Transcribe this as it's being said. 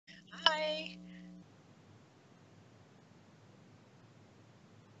Hi.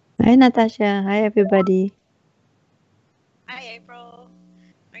 Hi, Natasha. Hi, everybody. Hi, April.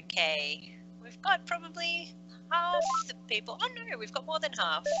 Okay, we've got probably half the people. Oh no, we've got more than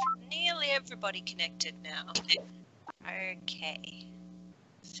half. Nearly everybody connected now. Okay,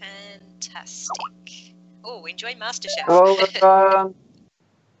 fantastic. Oh, enjoy MasterChef. Hello, everyone.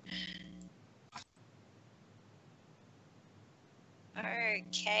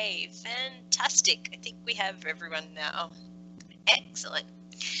 Okay, fantastic. I think we have everyone now. Excellent.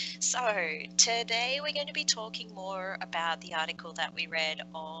 So, today we're going to be talking more about the article that we read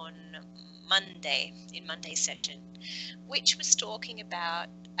on Monday, in Monday's session, which was talking about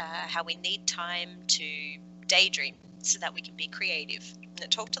how we need time to daydream so that we can be creative. And it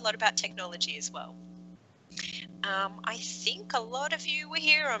talked a lot about technology as well. I think a lot of you were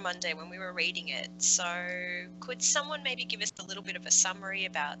here on Monday when we were reading it. So could someone maybe give us a little bit of a summary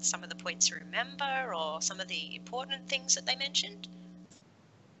about some of the points you remember or some of the important things that they mentioned?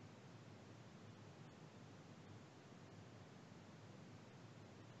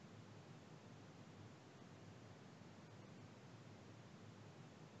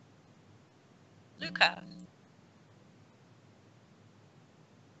 Luca.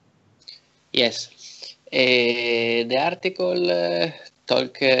 Yes. The article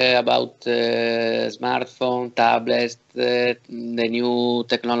talk about smartphone, tablets, the new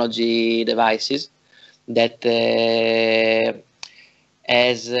technology devices that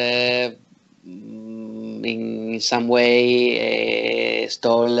has in some way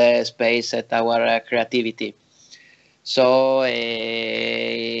stole space at our creativity. So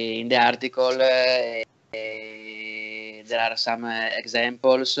in the article there are some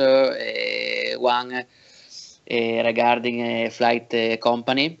examples. One regarding a flight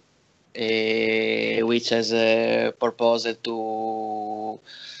company which has proposed to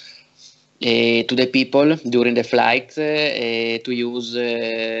the people during the flight to use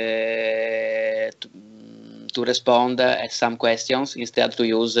to respond at some questions instead to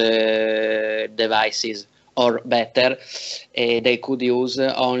use devices, or better, they could use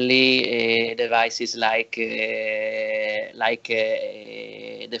only devices like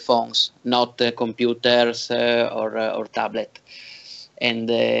the phones, not computers or tablet. And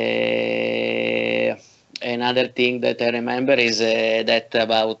another thing that I remember is that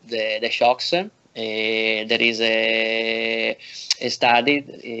about the shocks. There is a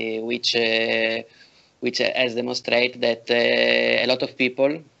study which has demonstrated that a lot of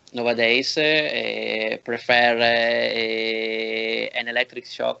people nowadays prefer an electric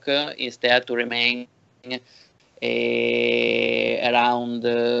shock instead to remain around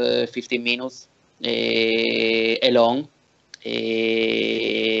 15 minutes alone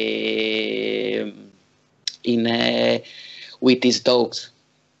in with his dogs.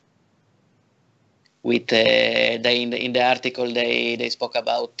 With they in the article they spoke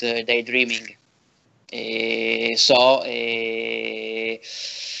about daydreaming.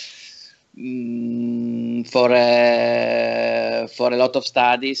 For a lot of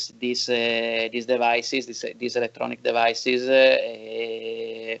studies, these devices, these electronic devices,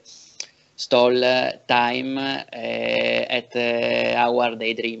 stole time at our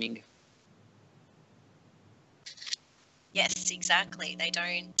daydreaming. Yes, exactly. They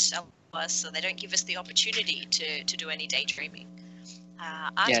don't allow us, so they don't give us the opportunity to do any daydreaming.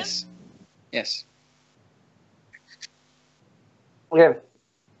 Artem? Yes. Yes. Yeah,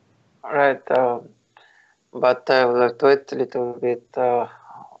 right. But I would like to add a little bit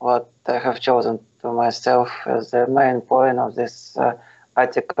what I have chosen to myself as the main point of this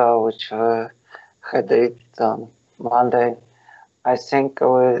article, which had it on Monday. I think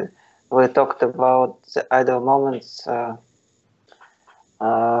we talked about the idle moments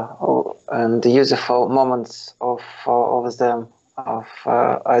and the useful moments of them, of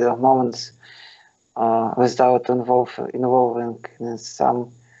idle moments without involving in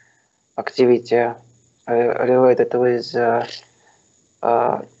some activity related with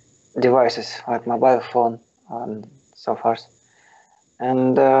devices like mobile phone and so forth.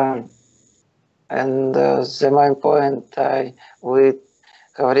 And the main point we have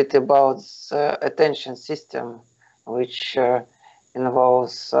read about the attention system, which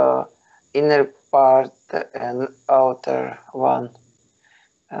involves inner part and outer one,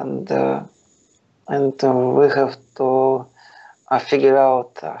 and we have to figure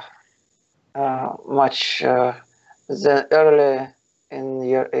out much the early in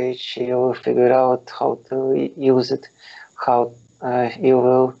your age you will figure out how to use it, how you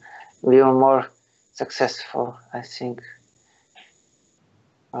will be more successful. I think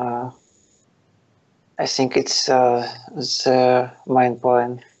it's the main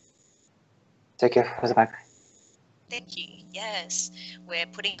point. Thank you for the mic. Thank you. Yes, we're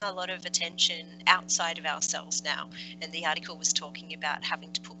putting a lot of attention outside of ourselves now, and the article was talking about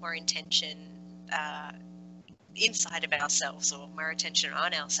having to put more intention inside of ourselves, or more attention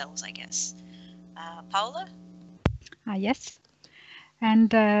on ourselves, I guess. Paula? Yes.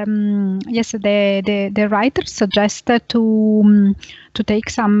 And yes, the writer suggested to take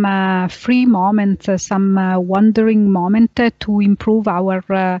some free moments, some wandering moment to improve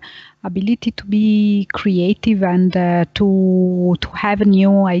our ability to be creative and to have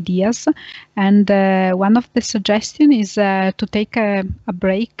new ideas. And one of the suggestions is to take a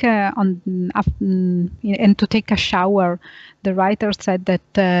break and to take a shower. The writer said that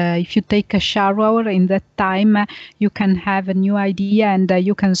if you take a shower in that time, you can have a new idea and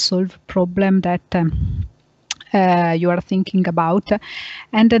you can solve a problem that you are thinking about.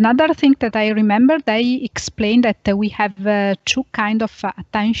 And another thing that I remember, they explained that we have two kind of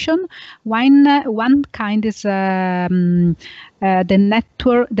attention. One kind is the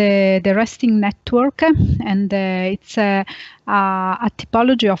network, the resting network, and it's a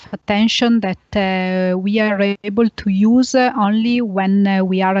typology of attention that we are able to use only when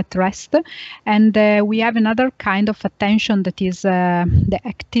we are at rest. And we have another kind of attention that is the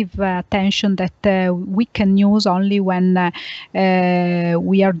active attention that we can use only when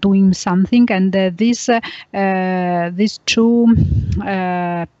we are doing something. And these two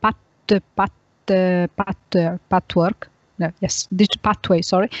this pathway,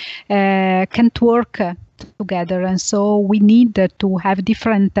 can't work together, and so we need to have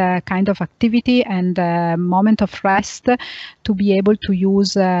different kind of activity and moment of rest to be able to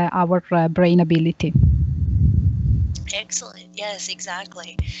use our brain ability. Excellent. Yes,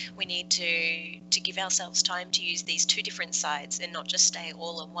 exactly. We need to give ourselves time to use these two different sides and not just stay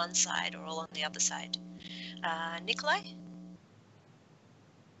all on one side or all on the other side. Nikolai?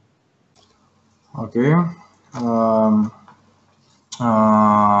 Okay.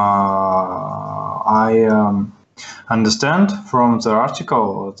 I understand from the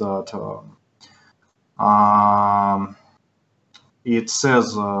article that it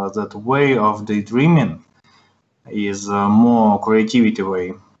says that way of daydreaming is a more creativity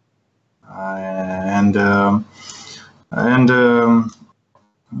way, and I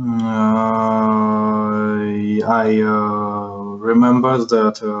remember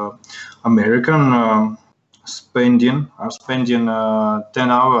that American are spending 10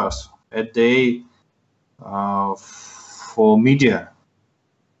 hours a day for media.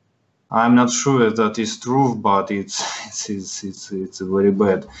 I'm not sure if that is true, but it's very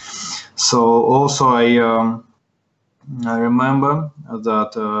bad. So also I remember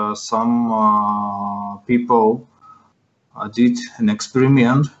that some people did an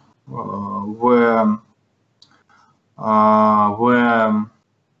experiment where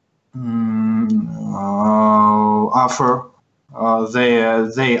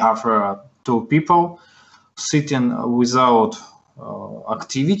they offer to people sitting without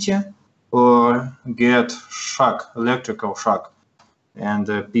activity or get shock, electrical shock, and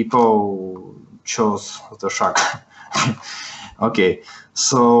people chose the shock. Okay,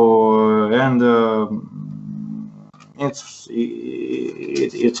 so and it's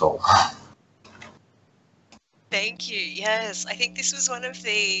all. Thank you. Yes, I think this was one of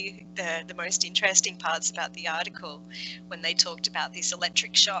the most interesting parts about the article when they talked about this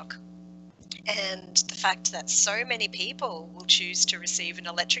electric shock and the fact that so many people will choose to receive an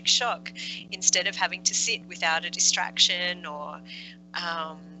electric shock instead of having to sit without a distraction or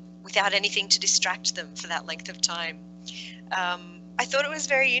without anything to distract them for that length of time. I thought it was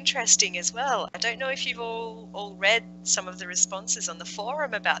very interesting as well. I don't know if you've all read some of the responses on the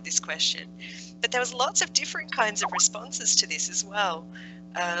forum about this question, but there was lots of different kinds of responses to this as well.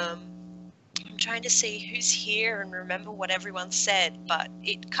 I'm trying to see who's here and remember what everyone said, but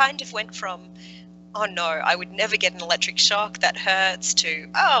it kind of went from, oh no, I would never get an electric shock, that hurts, to,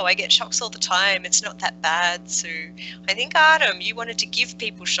 oh, I get shocks all the time, it's not that bad, to, I think, Adam, you wanted to give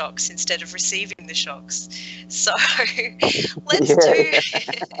people shocks instead of receiving the shocks. So let's do,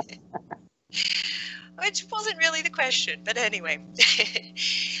 which wasn't really the question, but anyway,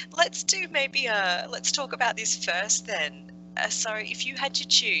 let's do maybe, let's talk about this first then. So if you had to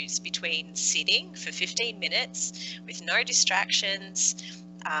choose between sitting for 15 minutes with no distractions,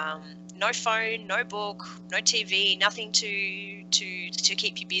 no phone, no book, no TV, nothing to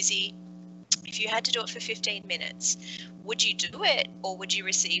keep you busy. If you had to do it for 15 minutes, would you do it or would you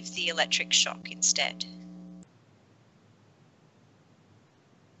receive the electric shock instead?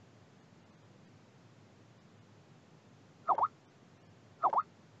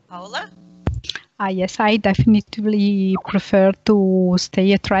 Paola? Yes, I definitely prefer to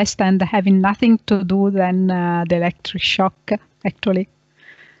stay at rest and having nothing to do than the electric shock, actually.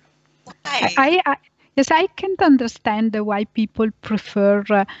 Why? Yes, I can't understand why people prefer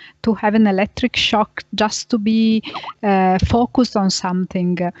to have an electric shock just to be focused on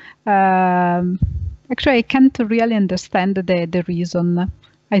something. Actually, I can't really understand the reason.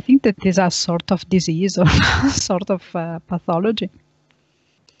 I think that is a sort of disease or sort of pathology.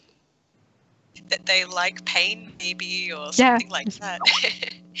 That they like pain, maybe, or Yeah. something like that.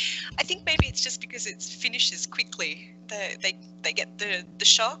 I think maybe it's just because it finishes quickly. They get the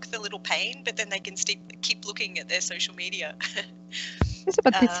shock, the little pain, but then they can keep looking at their social media. Yes,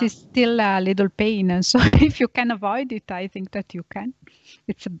 but this is still a little pain, and so if you can avoid it, I think that you can.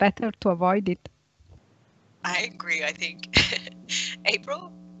 It's better to avoid it. I agree, I think.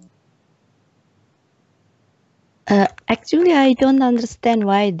 April? Actually, I don't understand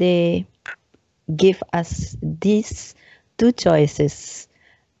why they give us these two choices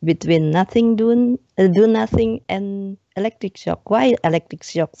between do nothing and electric shock. Why electric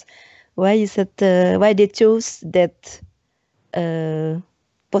shocks? Why is it? Why they choose that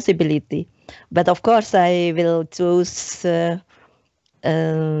possibility? But of course, I will choose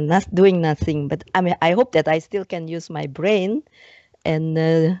not doing nothing. But I mean, I hope that I still can use my brain and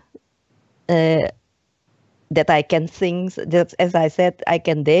that I can think. That, as I said, I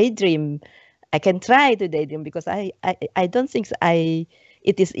can daydream. I can try to daydream because I don't think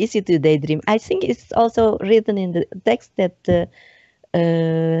it is easy to daydream. I think it's also written in the text that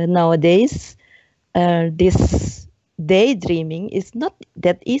nowadays this daydreaming is not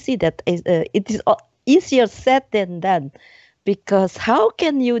that easy. That is, it is easier said than done, because how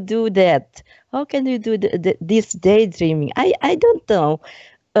can you do that? How can you do this daydreaming? I don't know.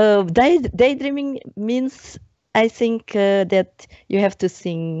 Daydreaming means, I think, that you have to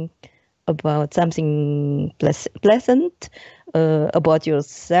think about something pleasant, about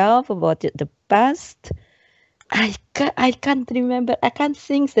yourself, about the past. I can't remember. I can't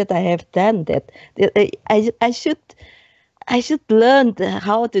think that I have done that. I should learn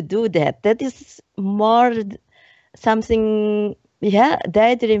how to do that. That is more something. Yeah,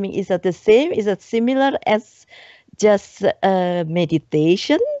 daydreaming, is that the same? Is that similar as just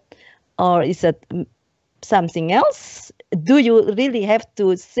meditation, or is that something else? Do you really have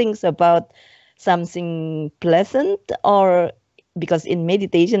to think about something pleasant, or because in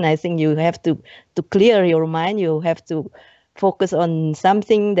meditation, I think you have to clear your mind. You have to focus on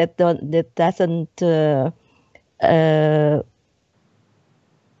something that doesn't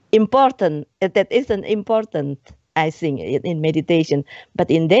important, that isn't important, I think, in meditation. But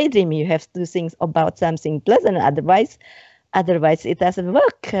in daydreaming, you have to think about something pleasant. Otherwise it doesn't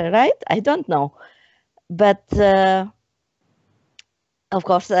work, right? I don't know. But of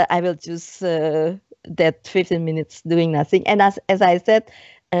course, I will choose that 15 minutes doing nothing. And as I said,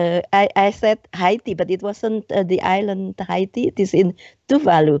 I said Haiti, but it wasn't the island Haiti. It is in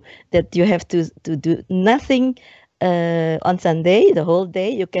Tuvalu that you have to do nothing on Sunday, the whole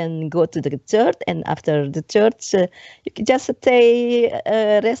day. You can go to the church, and after the church, you can just stay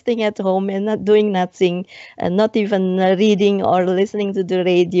resting at home and not doing nothing, not even reading or listening to the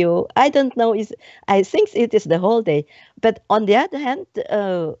radio. I don't know. I think it is the whole day. But on the other hand,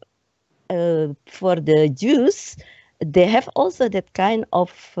 for the Jews, they have also that kind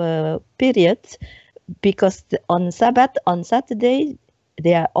of period, because on Sabbath, on Saturday,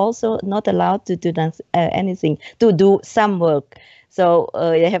 they are also not allowed to do anything, to do some work. So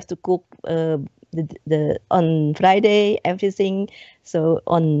they have to cook on Friday everything. So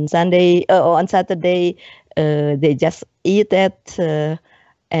on Sunday, on Saturday, they just eat that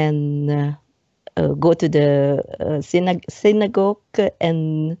and go to the synagogue,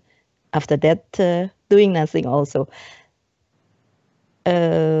 and after that, doing nothing also.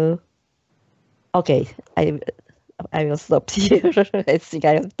 Okay, I will stop here. I think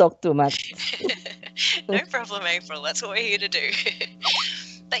I have talked too much. No problem, April. That's what we're here to do.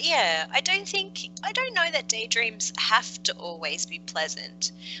 But yeah, I don't know that daydreams have to always be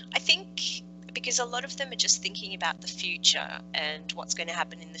pleasant. I think because a lot of them are just thinking about the future and what's going to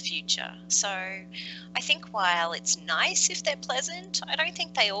happen in the future. So I think while it's nice if they're pleasant, I don't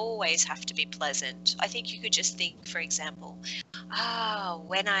think they always have to be pleasant. I think you could just think, for example,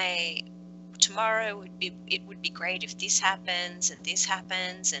 tomorrow it would be great if this happens and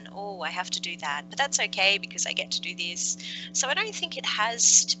I have to do that, but that's okay because I get to do this. So I don't think it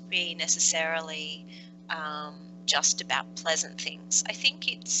has to be necessarily just about pleasant things. I think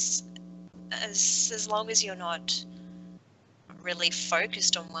it's as long as you're not really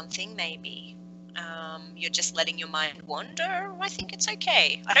focused on one thing, maybe. you're just letting your mind wander, I think it's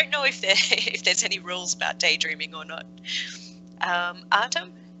okay. I don't know if if there's any rules about daydreaming or not.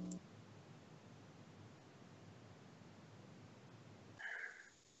 Artem?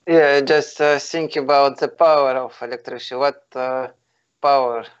 Yeah, just think about the power of electricity. What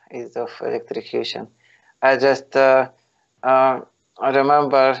power is of electrocution? I just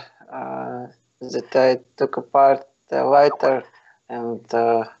remember that I took apart the lighter and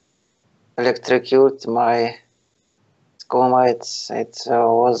electrocute my schoolmates. It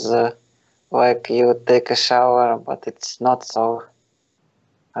was like you take a shower, but it's not so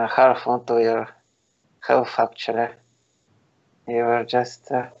harmful to your health actually. You were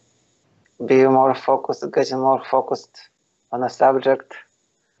just be more focused, getting more focused on a subject.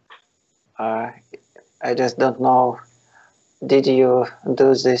 I just don't know. Did you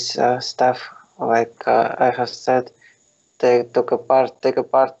do this stuff? Like I have said, take apart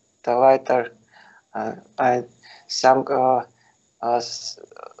the lighter. I some the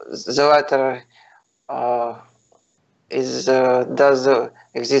lighter is does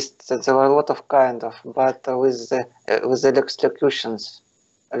exist. There are a lot of kind of, but with electrocutions,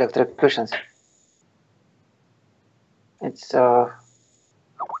 it's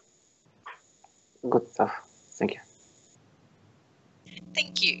good stuff. Thank you.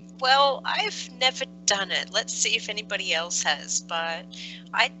 Thank you. Well, I've never done it. Let's see if anybody else has, but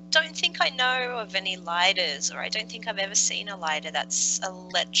I don't think I know of any lighters, or I don't think I've ever seen a lighter that's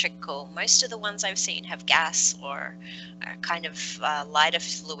electrical. Most of the ones I've seen have gas or are kind of lighter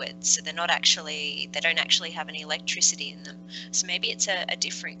fluids, so they don't actually have any electricity in them. So maybe it's a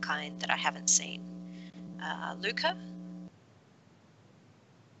different kind that I haven't seen. Luca?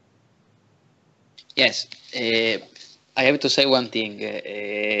 Yes. I have to say one thing.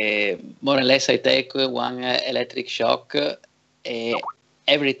 More or less, I take one electric shock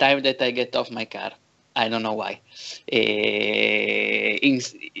every time that I get off my car. I don't know why.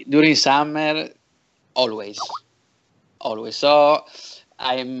 During summer, always. So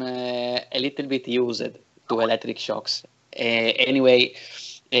I'm a little bit used to electric shocks. Anyway,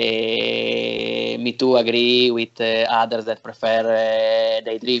 me too agree with others that prefer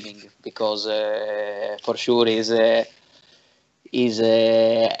daydreaming, because for sure is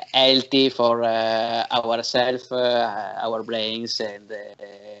healthy for ourselves, our brains, and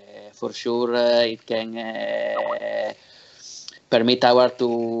for sure it can permit our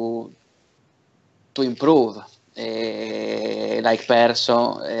to improve, like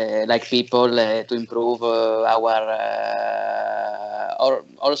people, to improve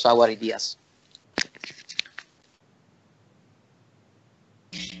also our ideas.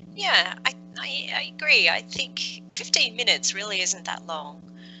 Yeah, I agree. I think 15 minutes really isn't that long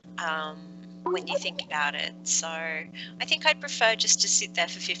when you think about it. So I think I'd prefer just to sit there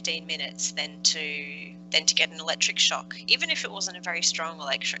for 15 minutes than to get an electric shock. Even if it wasn't a very strong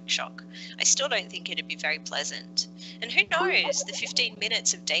electric shock, I still don't think it'd be very pleasant. And who knows, the 15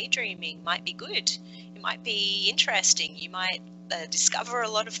 minutes of daydreaming might be good. It might be interesting. You might discover a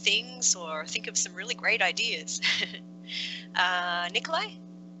lot of things or think of some really great ideas. Nikolai?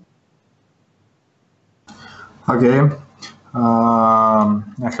 Okay.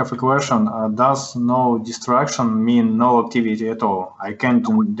 I have a question. Does no distraction mean no activity at all? I can't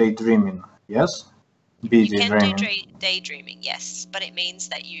do daydreaming, yes? You can do daydreaming, yes, but it means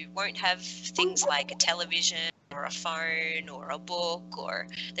that you won't have things like a television or a phone or a book, or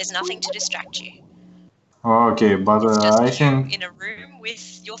there's nothing to distract you. Okay, but it's just I you think in a room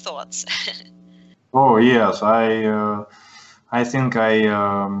with your thoughts. Oh yes, I think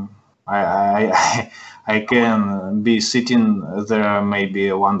I can be sitting there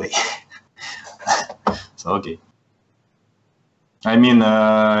maybe one day. So okay. I mean,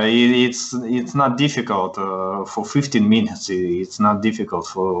 it's not difficult for 15 minutes. It's not difficult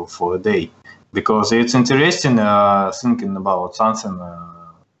for a day, because it's interesting thinking about something.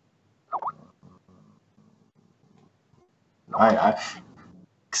 I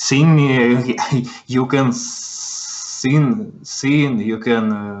sing. You can sing. You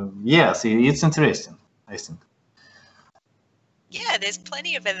can. Yes, it's interesting, I think. Yeah, there's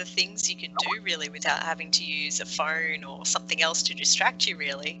plenty of other things you can do really without having to use a phone or something else to distract you,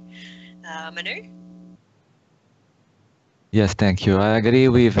 really. Manu? Yes, thank you. I agree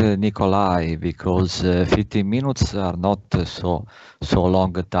with Nikolai, because 15 minutes are not so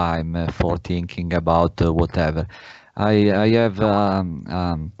long a time for thinking about whatever. I have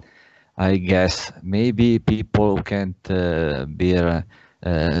I guess maybe people can't bear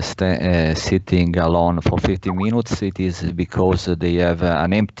sitting alone for 15 minutes. It is because they have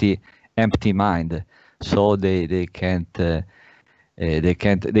an empty mind, so they can't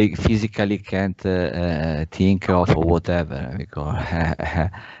they physically can't think of whatever, because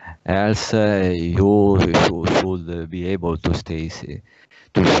else you should be able to stay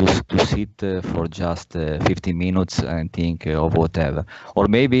to sit for just 15 minutes and think of whatever. Or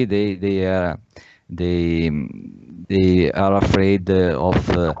maybe they are afraid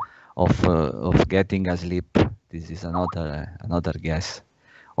of getting asleep. This is another guess.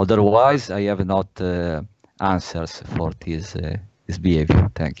 Otherwise, I have not answers for this behavior.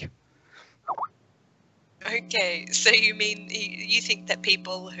 Thank you. Okay, so you mean you think that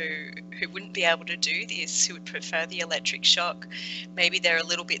people who wouldn't be able to do this, who would prefer the electric shock, maybe they're a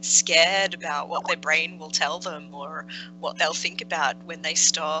little bit scared about what their brain will tell them, or what they'll think about when they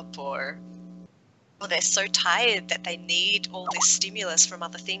stop, or they're so tired that they need all this stimulus from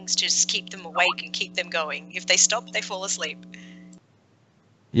other things to just keep them awake and keep them going. If they stop, they fall asleep.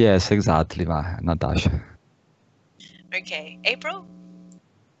 Yes, exactly, Natasha. Okay, April?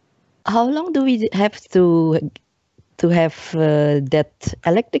 How long do we have to have that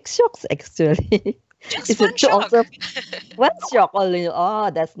electric shocks actually? Just Is one it shock. also one shock only? Oh,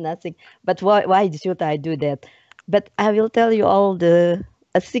 that's nothing. But why should I do that? But I will tell you all the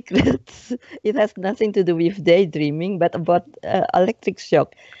secrets. It has nothing to do with daydreaming, but about electric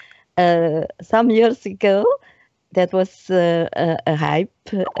shock. Some years ago, that was a hype.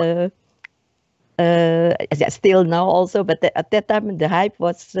 Still now also, but at that time the hype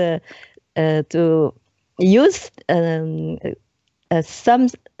was to use some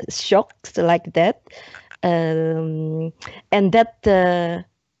shocks like that, and that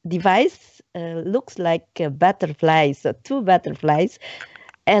device looks like butterflies, so two butterflies,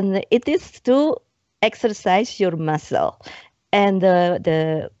 and it is to exercise your muscle, and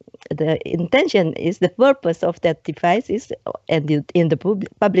the intention is, the purpose of that device is, and in the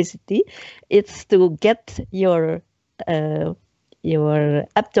publicity, it's to get your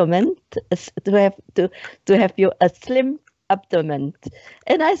abdomen to have your a slim abdomen.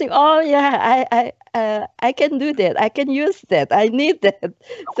 And I think, oh yeah, I can do that. I can use that. I need that.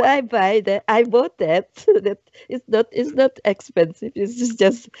 So I bought that. That it's not expensive. It's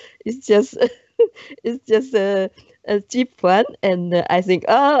just it's just a cheap one, and I think,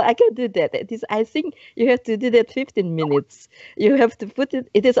 oh, I can do that. I think you have to do that 15 minutes. You have to put it.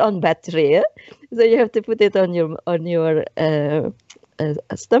 It is on battery, yeah? So you have to put it on your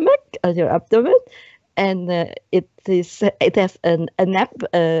stomach, on your abdomen, and it has a nap,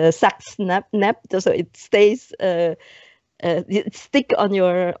 sucks nap, so it stays. It stick on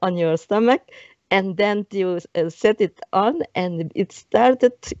your stomach, and then you set it on, and it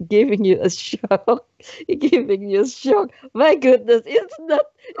started giving you a shock. My goodness, it's not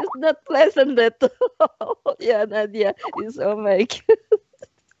pleasant at all. Yeah, Nadia, it's, oh my god.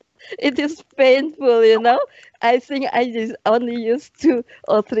 It is painful, I think I just only used 2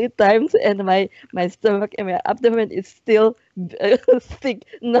 or 3 times, and my stomach and my abdomen is still thick.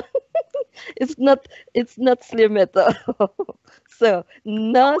 No, it's not slim at all. So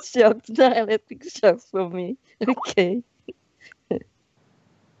no shocks, no electric shocks for me. Okay.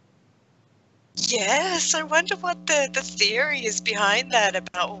 Yes, I wonder what the theory is behind that,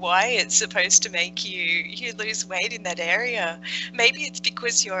 about why it's supposed to make you lose weight in that area. Maybe it's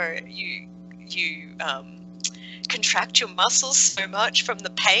because you contract your muscles so much from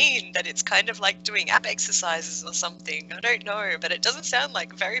the pain that it's kind of like doing ab exercises or something. I don't know, but it doesn't sound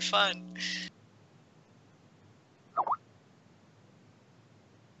like very fun.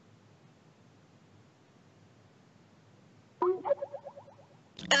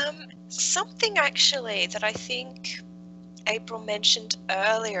 Something actually that I think April mentioned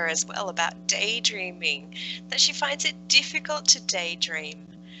earlier as well about daydreaming, that she finds it difficult to daydream.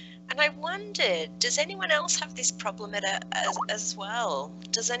 And I wondered, does anyone else have this problem as well?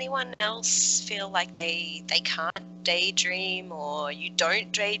 Does anyone else feel like they can't daydream, or you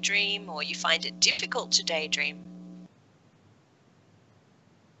don't daydream, or you find it difficult to daydream?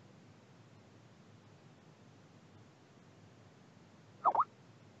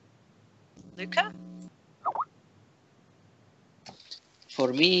 Luca?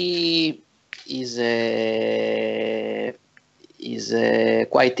 For me, is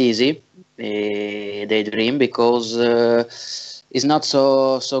quite easy daydream, because it's not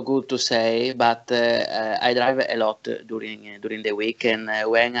so good to say, but I drive a lot during the week, and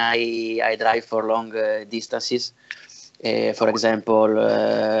when I drive for long distances, for example,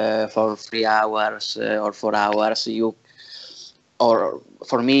 for 3 hours or 4 hours, or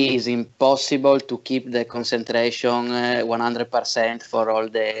for me, it's impossible to keep the concentration 100% for all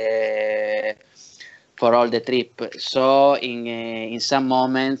the trip. So in some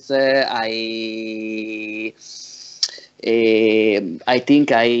moments, I I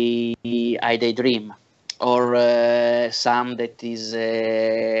think I daydream, or some that is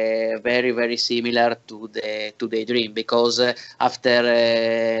very very similar to daydream, because after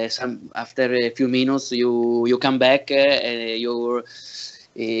a few minutes you come back, you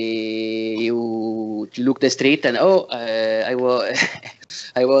look the street and I was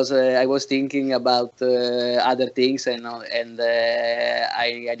I was thinking about other things, and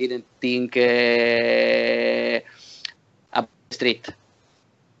I didn't think about the street.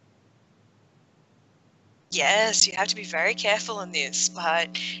 Yes, you have to be very careful on this, but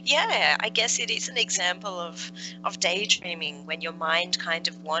yeah, I guess it is an example of daydreaming, when your mind kind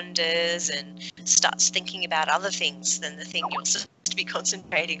of wanders and starts thinking about other things than the thing you're supposed to be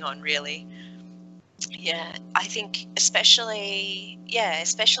concentrating on, really. Yeah, I think especially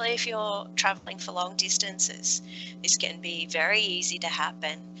if you're traveling for long distances, this can be very easy to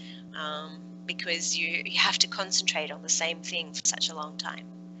happen, because you have to concentrate on the same thing for such a long time.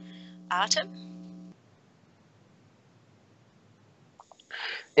 Artem?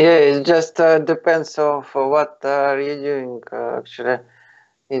 Yeah, it just depends on what are you doing. Actually,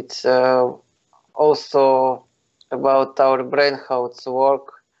 it's also about our brain, how it's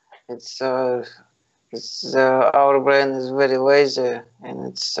work. It's our brain is very lazy, and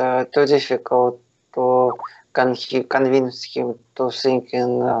it's too difficult to convince him to think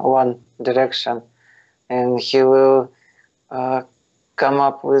in one direction, and he will come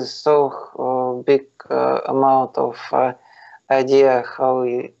up with so big amount of idea how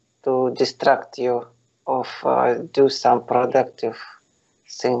to distract you of do some productive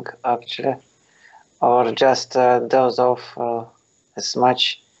thing actually, or just doze off as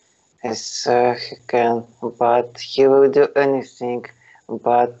much as he can, but he will do anything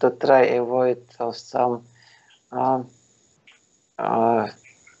but to try avoid of some uh, uh,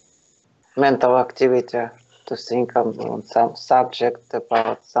 mental activity, to think on some subject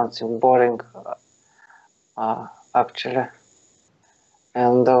about something boring actually.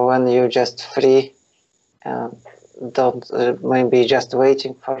 And when you're just free and don't maybe just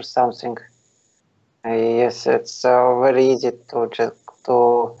waiting for something, yes, it's very easy to just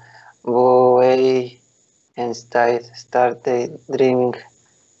to go away and start daydreaming.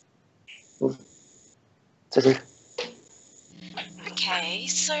 Okay,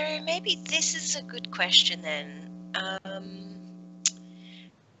 so maybe this is a good question then.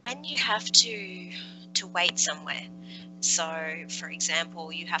 When you have to wait somewhere, so for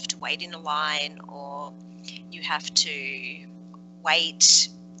example, you have to wait in a line, or you have to wait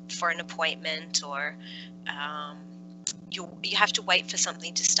for an appointment, or you have to wait for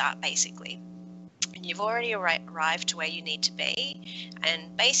something to start, basically. And you've already arrived to where you need to be,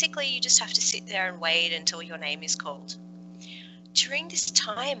 and basically you just have to sit there and wait until your name is called. During this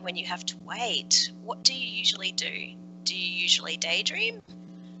time when you have to wait, what do you usually do? Do you usually daydream,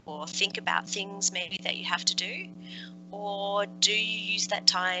 or think about things maybe that you have to do? Or do you use that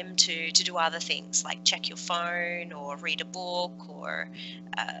time to do other things, like check your phone or read a book, or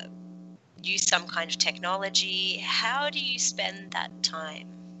use some kind of technology? How do you spend that time?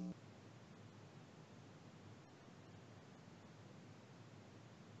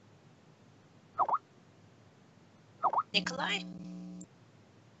 Nikolai?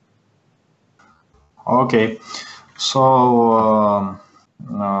 Okay, so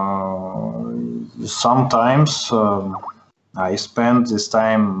sometimes I spend this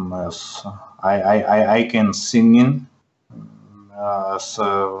time as I can singing,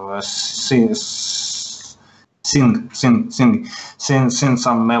 sing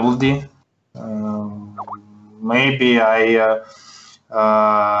some melody. Maybe I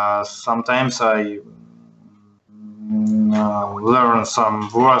sometimes I learn some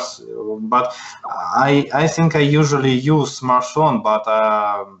words, but I think I usually use smartphone, but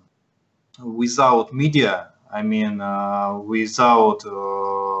without media. I mean, without.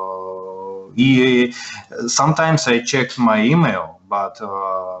 Sometimes I check my email, but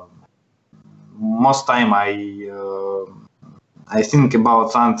most time I think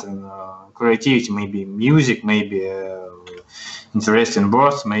about something creativity, maybe music, maybe interesting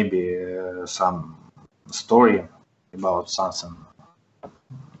words, maybe some story about something.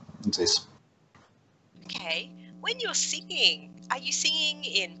 This. Okay. When you're singing, are you singing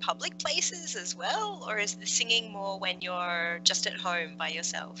in public places as well, or is the singing more when you're just at home by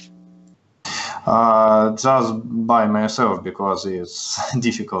yourself? Just by myself, because it's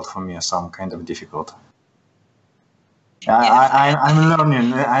difficult for me, some kind of difficult.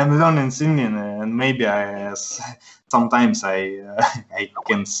 I'm learning singing, and maybe sometimes I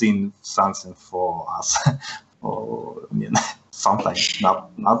can sing something for us, or sometimes,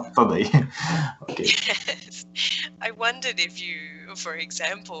 not today. Okay. Yes. I wondered if you, for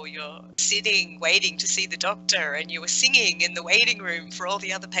example, you're sitting waiting to see the doctor and you were singing in the waiting room for all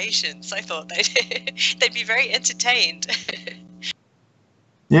the other patients. I thought they'd be very entertained.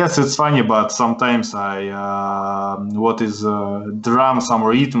 Yes, it's funny, but sometimes I drum, some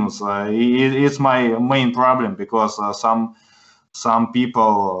rhythms. It's my main problem because some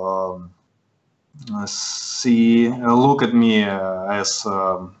people look at me as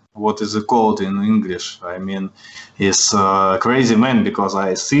what is it called in English? I mean, is crazy man because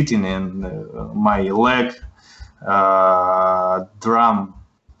I sitting in my leg drum.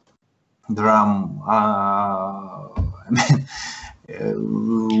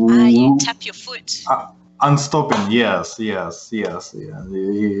 You tap your foot. Unstopping, yes.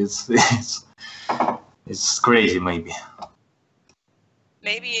 It's crazy, maybe.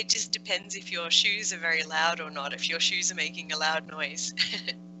 Maybe it just depends if your shoes are very loud or not, if your shoes are making a loud noise.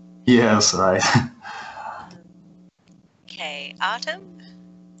 Yes, right. Okay, Artem?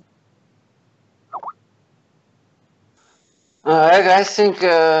 I think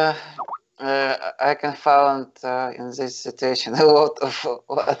I can find in this situation a lot of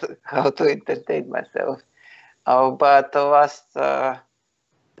how to entertain myself. But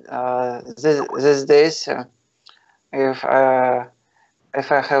these days, if I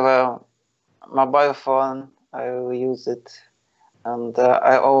have a mobile phone, I will use it, and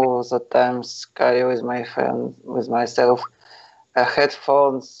I all the times carry with myself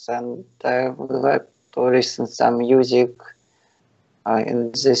headphones, and I would like to listen some music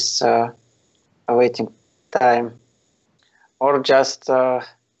in this waiting time, or just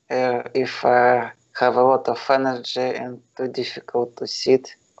if I have a lot of energy and too difficult to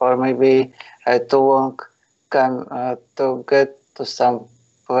sit, or maybe too long come to get to some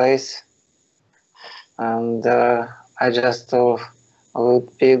place, and I just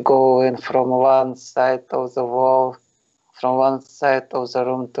would be going from one side of the wall, from one side of the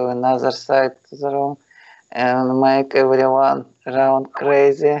room to another side of the room, and make everyone around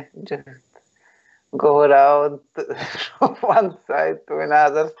crazy, just go around from one side to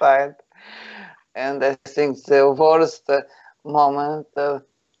another side. And I think the worst moment to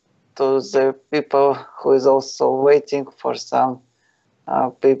the people who is also waiting for some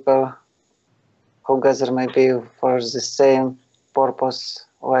people who gather maybe for the same purpose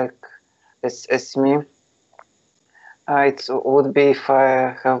like as me. It would be if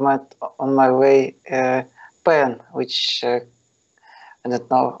I have met on my way a pen, which I don't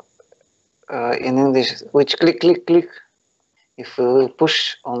know in English, which click. If we will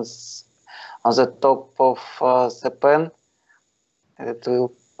push on the top of the pen, it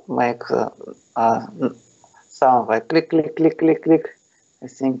will make sound like click. I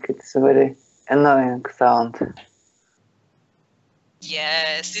think it's a very annoying sound.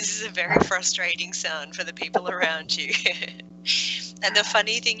 Yes, this is a very frustrating sound for the people around you. And the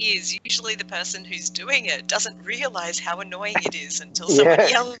funny thing is, usually the person who's doing it doesn't realize how annoying it is until someone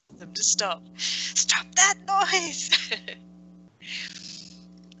yells at them to stop. Stop that noise!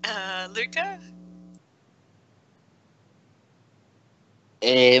 Luca?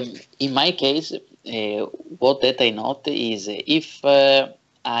 In my case, what that I note is if I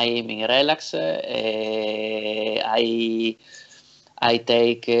am in relax, I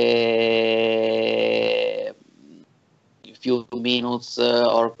take a few minutes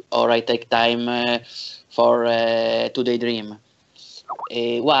or I take time for to daydream.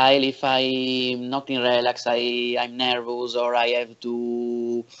 While if I'm not in relax, I'm nervous or I have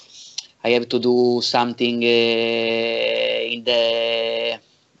to do something in the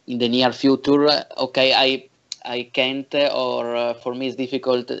near future. Okay, I can't, or for me it's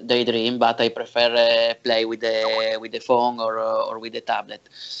difficult daydream, but I prefer play with the phone or with the tablet.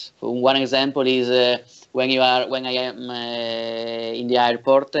 One example is when I am in the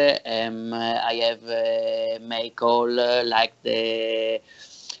airport, I have make call like the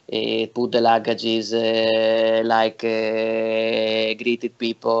put the luggages, greeted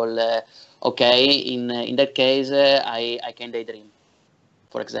people. Okay, in that case, I can daydream,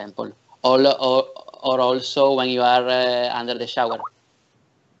 for example, or also when you are under the shower.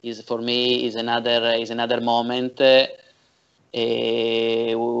 Is for me is another moment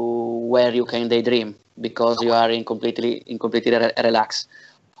where you can daydream because you are in completely relaxed.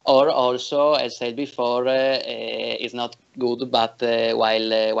 Or also, as said before, is not good, but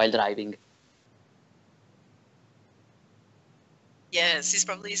while driving. Yes, this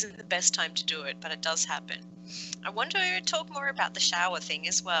probably isn't the best time to do it, but it does happen. I want to talk more about the shower thing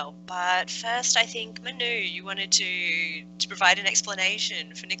as well, but first I think, Manu, you wanted to provide an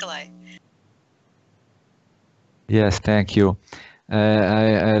explanation for Nikolai. Yes, thank you.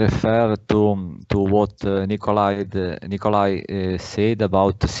 I refer to what Nikolai said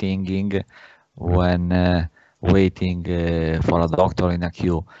about singing when waiting for a doctor in a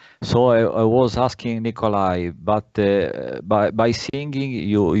queue. So I was asking Nikolai, but by singing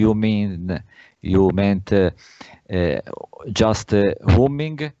you meant just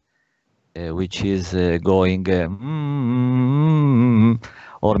humming, which is going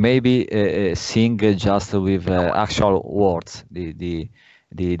or maybe sing just with actual words, the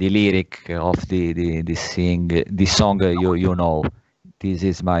lyric of the song you know. This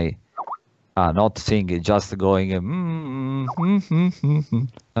is my not singing, just going.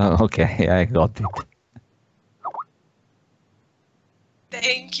 Okay, I got it.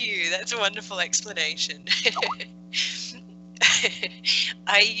 Thank you. That's a wonderful explanation.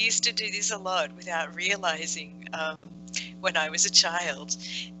 I used to do this a lot without realizing when I was a child.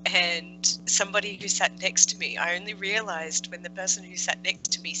 And somebody who sat next to me, I only realized when the person who sat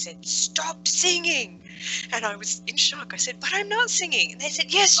next to me said, "Stop singing." And I was in shock. I said, "But I'm not singing." And they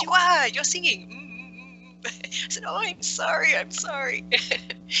said, "Yes, you are. You're singing." I said, "Oh, I'm sorry. I'm sorry."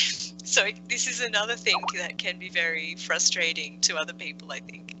 So this is another thing that can be very frustrating to other people, I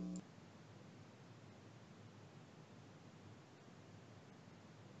think.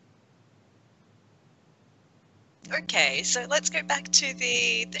 Okay, so let's go back to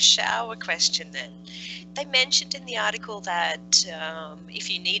the shower question then. They mentioned in the article that if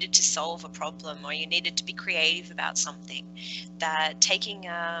you needed to solve a problem or you needed to be creative about something, that taking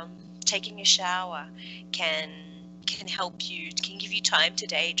a shower can help you, can give you time to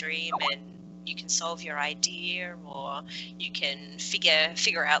daydream, and you can solve your idea, or you can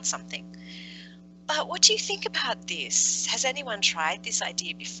figure out something. But what do you think about this? Has anyone tried this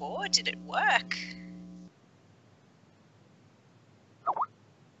idea before? Did it work?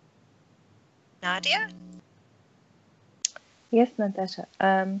 Nadia? Yes, Natasha.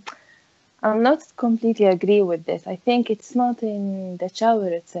 I'm not completely agree with this. I think it's not in the shower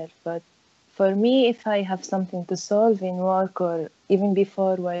itself, but for me, if I have something to solve in work or even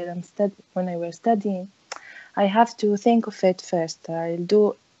before when I was studying, I have to think of it first. I'll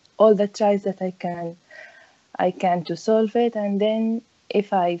do all the tries that I can to solve it, and then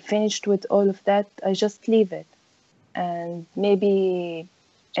if I finished with all of that, I just leave it. And maybe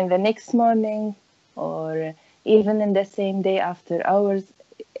in the next morning or even in the same day after hours,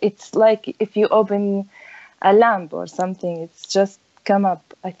 it's like if you open a lamp or something, it's just come up.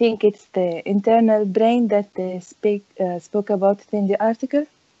 I think it's the internal brain that they spoke about it in the article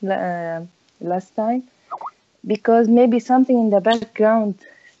last time, because maybe something in the background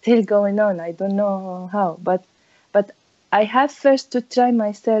still going on. I don't know how, but I have first to try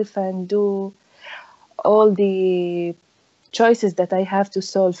myself and do all the choices that I have to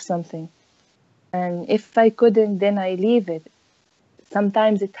solve something. And if I couldn't, then I leave it.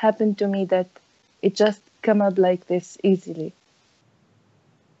 Sometimes it happened to me that it just come up like this easily.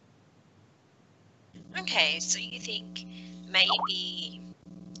 Okay, so you think maybe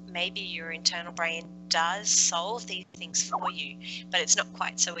your internal brain does solve these things for you, but it's not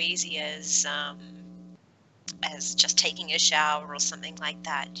quite so easy as just taking a shower or something like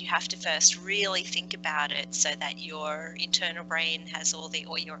that. You have to first really think about it so that your internal brain has or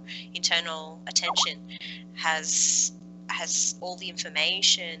your internal attention has all the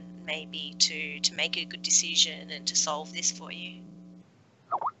information maybe to make a good decision and to solve this for you.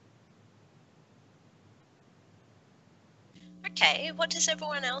 Okay, what does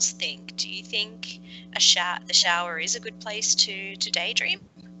everyone else think? Do you think the shower is a good place to daydream?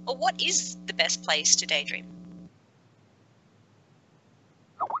 Or what is the best place to daydream?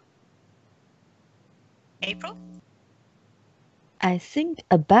 April? I think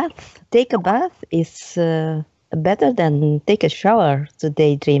take a bath is better than take a shower to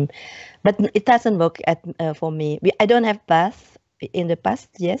daydream. But it doesn't work for me. I don't have bath in the past,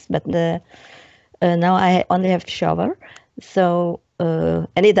 yes, but now I only have shower. So,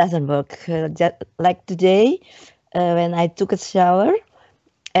 and it doesn't work. Just like today, when I took a shower,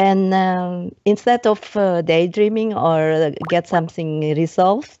 and instead of daydreaming or get something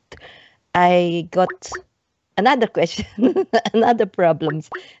resolved, I got another question, another problems.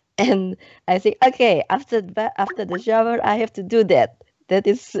 And I think, okay, after the shower, I have to do that. That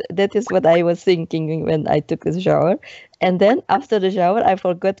is what I was thinking when I took the shower, and then after the shower, I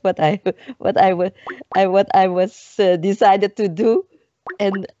forgot what I was decided to do,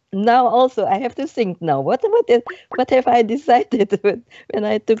 and now also I have to think now. What have I decided when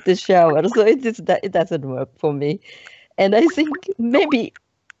I took the shower? So it doesn't work for me, and I think maybe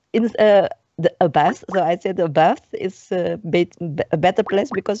in a bath. So I said a bath is a better place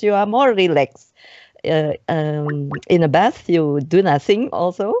because you are more relaxed. in a bath, you do nothing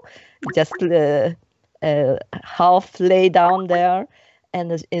also, just half lay down there.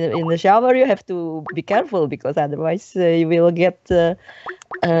 And in the shower, you have to be careful because otherwise you will get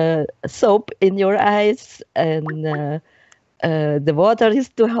soap in your eyes, and the water is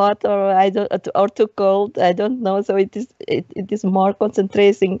too hot or too cold. I don't know. So it is more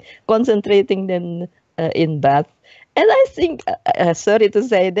concentrating than in bath. And I think, sorry to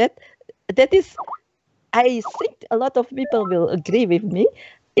say that is. I think a lot of people will agree with me.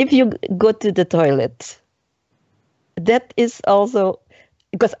 If you go to the toilet, that is also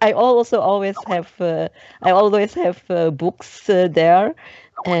because I also always have books there,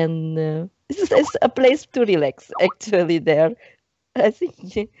 and it's a place to relax actually there. I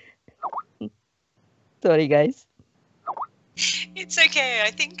think. Sorry, guys. It's okay.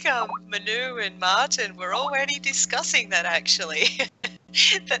 I think Manu and Martin were already discussing that actually.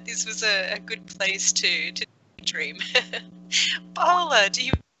 That this was a good place to dream. Paula, do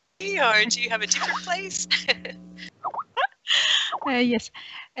you agree or do you have a different place? Yes.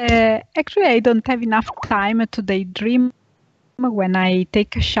 Actually, I don't have enough time to daydream when I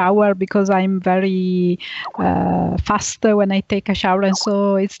take a shower because I'm very fast when I take a shower, and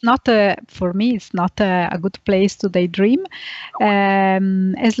so it's not for me. It's not a good place to daydream.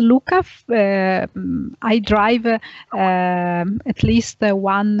 As Luca, I drive at least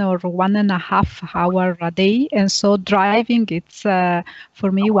 1 or 1.5 hour a day, and so driving it's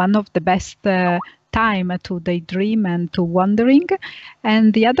for me one of the best time to daydream and to wandering.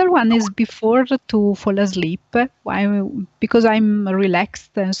 And the other one is before to fall asleep, because I'm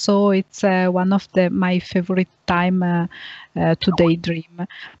relaxed, and so it's one of my favorite time to daydream.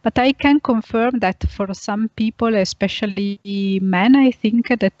 But I can confirm that for some people, especially men, I think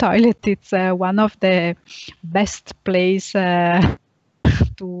the toilet is one of the best place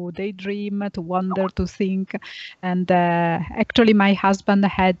to daydream, to wonder, to think. And actually, my husband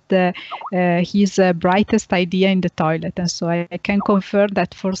had his brightest idea in the toilet, and so I can confirm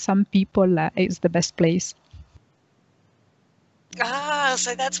that for some people it's the best place. Ah,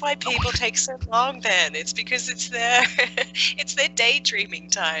 so that's why people take so long then. It's because it's their it's their daydreaming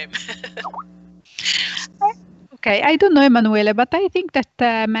time. Okay, I don't know, Emanuele, but I think that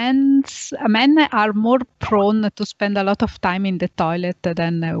men are more prone to spend a lot of time in the toilet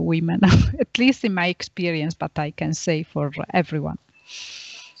than women, at least in my experience, but I can say for everyone.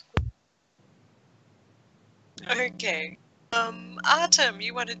 Okay. Artem,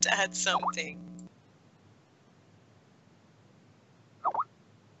 you wanted to add something.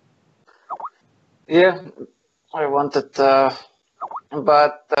 Yeah, I wanted,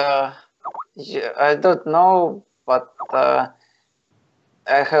 but yeah, I don't know, but I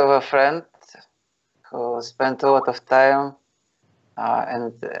have a friend who spent a lot of time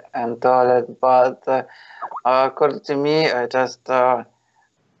in toilet, but according to me, I just don't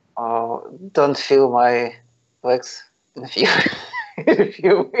feel my legs in a few in a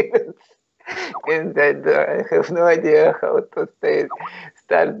few minutes, and I have no idea how to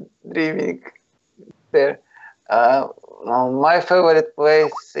start dreaming there. My favorite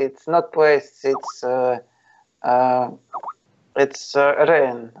place, it's not place, it's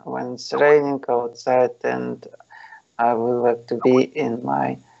rain. When it's raining outside, and I would like to be in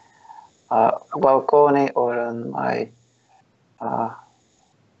my balcony or in my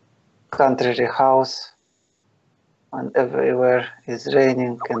country house, and everywhere is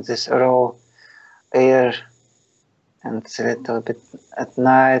raining and this raw air, and it's a little bit at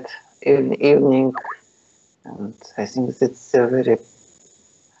night, evening, and I think that's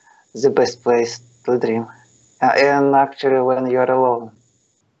the best place to dream. And actually, when you're alone.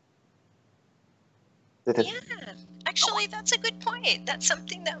 Yeah, actually, that's a good point. That's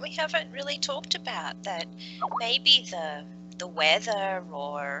something that we haven't really talked about, that maybe the weather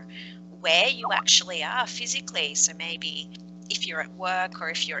or where you actually are physically. So maybe if you're at work or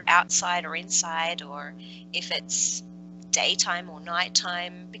if you're outside or inside, or if it's daytime or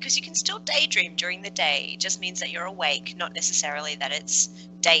nighttime, because you can still daydream during the day. It just means that you're awake, not necessarily that it's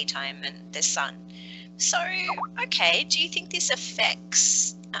daytime and there's sun. So, okay, do you think this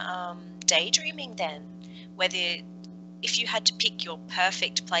affects daydreaming then? Whether if you had to pick your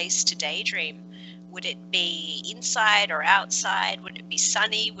perfect place to daydream, would it be inside or outside? Would it be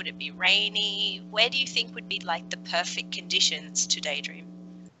sunny? Would it be rainy? Where do you think would be like the perfect conditions to daydream?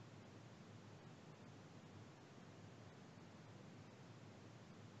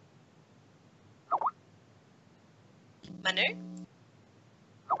 Manu?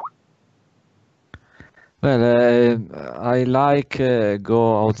 Well, I like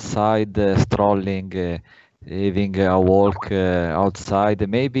go outside strolling having a walk outside.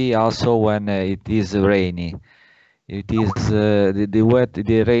 Maybe also when it is rainy. It is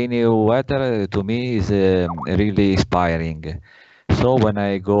the rainy weather to me is really inspiring. So when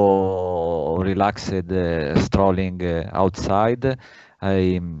I go relaxed, strolling outside,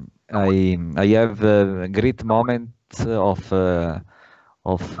 I I have great moments of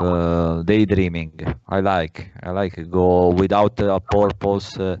daydreaming. I like go without a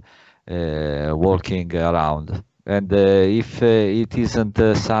purpose, walking around. And if it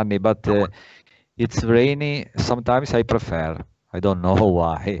isn't sunny, but it's rainy, sometimes I prefer. I don't know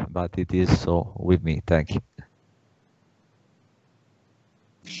why, but it is so with me. Thank you.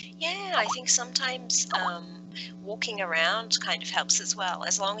 Yeah, I think sometimes walking around kind of helps as well,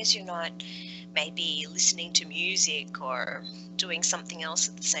 as long as you're not maybe listening to music or doing something else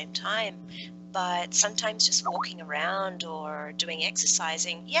at the same time. But sometimes just walking around or doing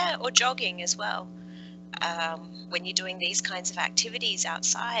exercising, yeah, or jogging as well. When you're doing these kinds of activities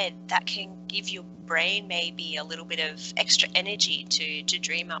outside, that can give your brain maybe a little bit of extra energy to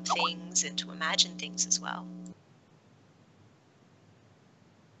dream up things and to imagine things as well.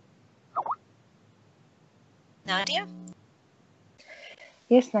 Nadia?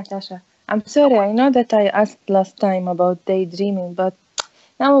 Yes, Natasha. I'm sorry, I know that I asked last time about daydreaming, but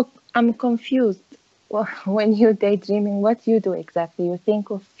now I'm confused. When you daydreaming, what you do exactly? You think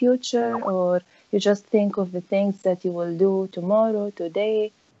of future, or you just think of the things that you will do tomorrow,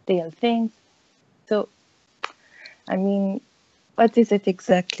 today, real things? So, I mean, what is it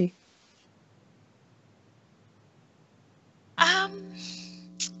exactly?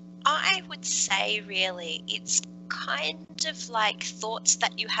 I would say really it's kind of like thoughts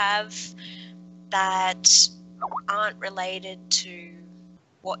that you have that aren't related to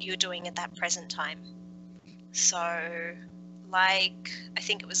what you're doing at that present time. So, like, I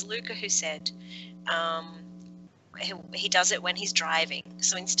think it was Luca who said, he does it when he's driving.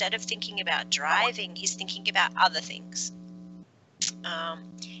 So instead of thinking about driving, he's thinking about other things.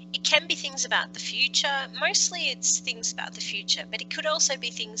 It can be things about the future. Mostly it's things about the future, but it could also be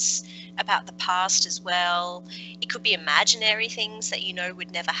things about the past as well. It could be imaginary things that you know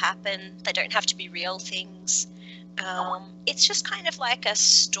would never happen. They don't have to be real things. It's just kind of like a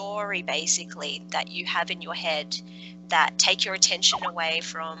story, basically, that you have in your head that take your attention away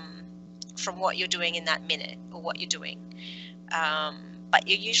from what you're doing in that minute or what you're doing. But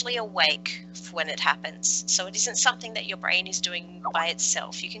you're usually awake when it happens. So it isn't something that your brain is doing by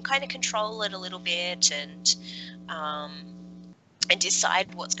itself. You can kind of control it a little bit and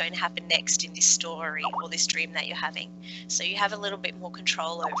decide what's going to happen next in this story or this dream that you're having. So you have a little bit more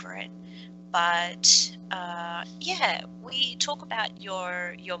control over it. But yeah, we talk about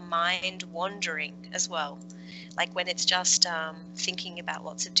your mind wandering as well, like when it's just thinking about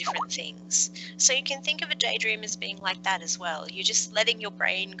lots of different things. So you can think of a daydream as being like that as well. You're just letting your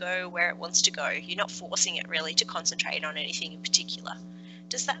brain go where it wants to go. You're not forcing it really to concentrate on anything in particular.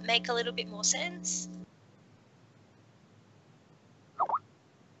 Does that make a little bit more sense?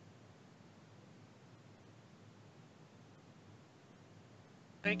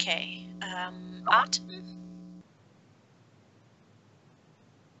 Okay, Artem?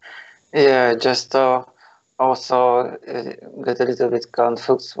 Yeah, just also got a little bit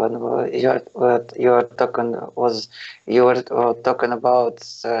confused when what you were talking was you were talking about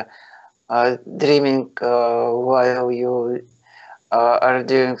dreaming while you are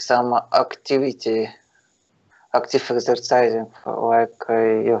doing some active exercising, like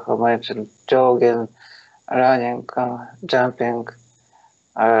you have mentioned, jogging, running, jumping.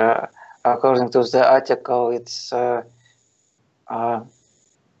 According to the article, it's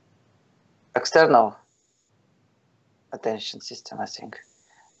external attention system, I think.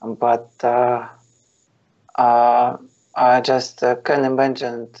 But I just can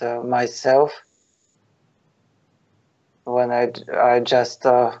imagine myself when I just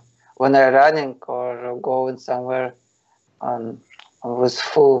when I running or going somewhere with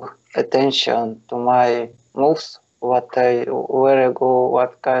full attention to my moves, where I go,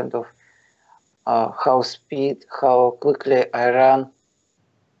 what kind of how speed, how quickly I run.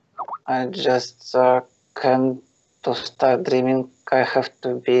 I just can to start dreaming. I have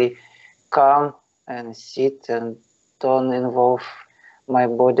to be calm and sit and don't involve my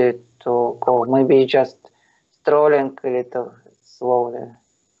body to go. Maybe just strolling a little slowly.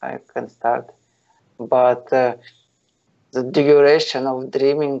 I can start, but the duration of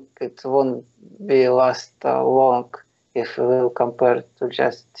dreaming it won't be last long if we will compare to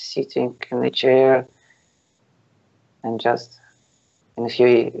just sitting in a chair and just in a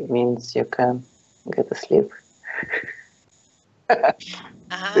few minutes you can get asleep.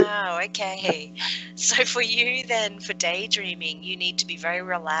 Ah, okay. So for you then, for daydreaming, you need to be very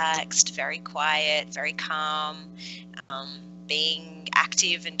relaxed, very quiet, very calm. Being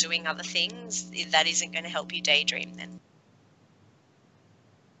active and doing other things, that isn't going to help you daydream then.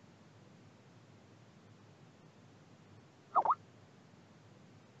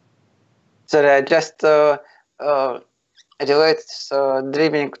 So I just relate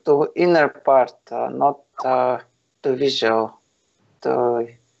dreaming to inner part, not to visual, to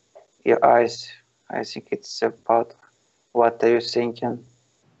your eyes. I think it's about what are you thinking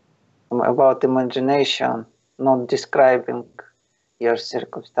about imagination, not describing your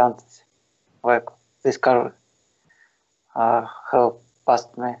circumstances. Like this car help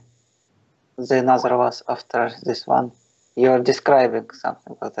passed me. The another was after this one. You're describing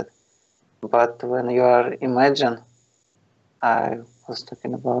something like that. But when you are imagine, I was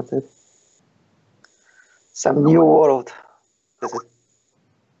talking about it. Some new world. Is it?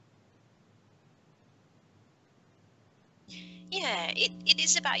 Yeah, it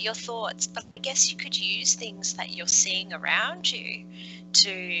is about your thoughts, but I guess you could use things that you're seeing around you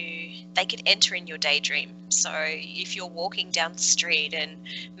they could enter in your daydream. So if you're walking down the street and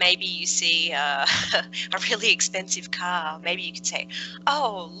maybe you see a really expensive car, maybe you could say,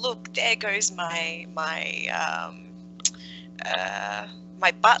 "Oh, look, there goes my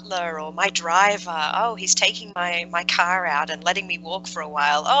butler or my driver. Oh, he's taking my car out and letting me walk for a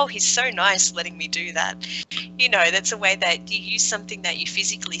while. Oh, he's so nice letting me do that." That's a way that you use something that you're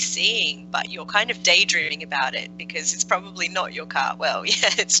physically seeing, but you're kind of daydreaming about it because it's probably not your car. Well, yeah,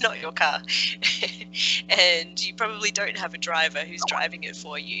 it's not your car. And you probably don't have a driver who's driving it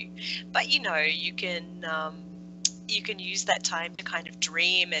for you. But, you can use that time to kind of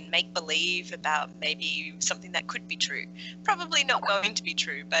dream and make believe about maybe something that could be true. Probably not going to be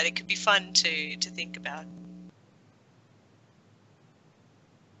true, but it could be fun to think about.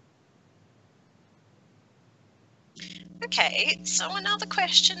 Okay, so another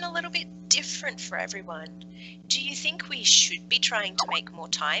question a little bit different for everyone. Do you think we should be trying to make more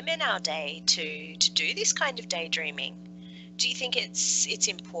time in our day to do this kind of daydreaming? Do you think it's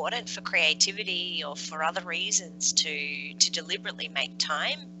important for creativity or for other reasons to deliberately make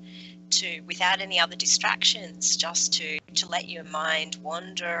time without any other distractions, just to let your mind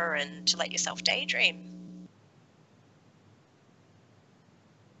wander and to let yourself daydream?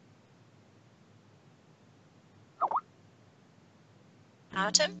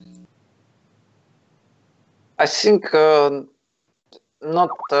 Artem? I think not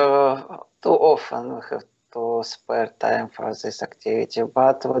too often we have to spare time for this activity,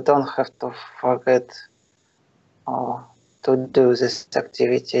 but we don't have to forget to do this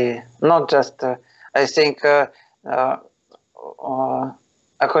activity. Not just, I think,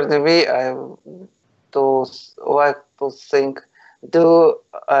 according to me, I to like to think, do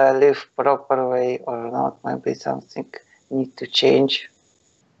I live proper way or not? Maybe something need to change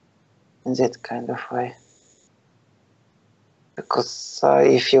in that kind of way. Because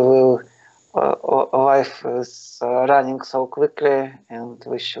if you will, life is running so quickly, and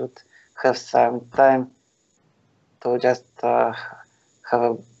we should have some time to just have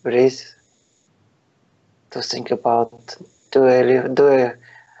a breeze to think about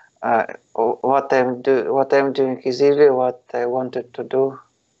what I'm doing is really what I wanted to do.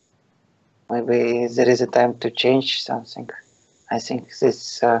 Maybe there is a time to change something. I think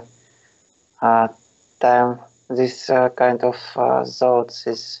this time, this kind of thoughts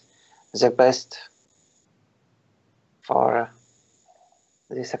is the best for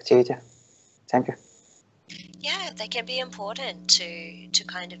this activity. Thank you. Yeah, they can be important to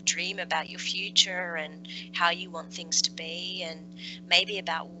kind of dream about your future and how you want things to be, and maybe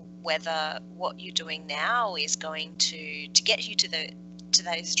about whether what you're doing now is going to get you to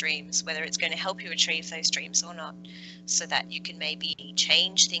those dreams, whether it's going to help you achieve those dreams or not, so that you can maybe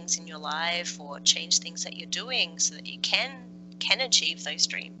change things in your life or change things that you're doing so that you can achieve those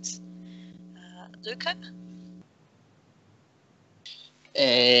dreams. Luca?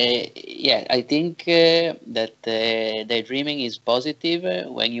 Yeah, I think that daydreaming is positive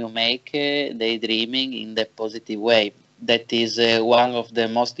when you make daydreaming in the positive way. That is one of the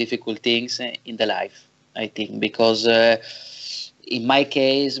most difficult things in the life, I think, because in my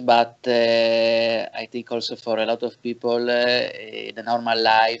case, but I think also for a lot of people, the normal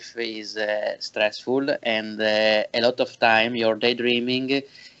life is stressful, and a lot of time your daydreaming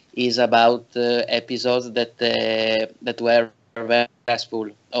is about episodes that were very stressful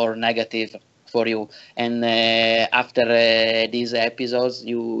or negative for you, and after these episodes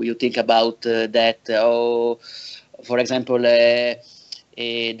you think about that, oh, for example,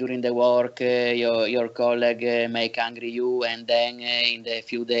 during the work, your colleague make angry you, and then in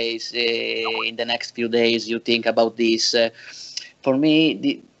the next few days, you think about this. For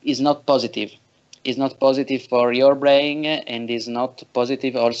me, is not positive. It's not positive for your brain, and is not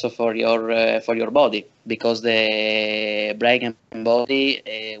positive also for your body, because the brain and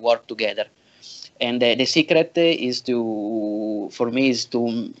body work together. And the secret is for me, is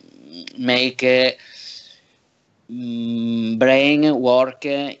to make brain work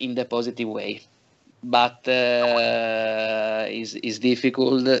in the positive way. But is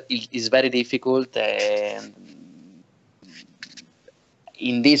difficult. Is very difficult.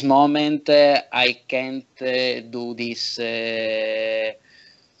 In this moment, I can't do this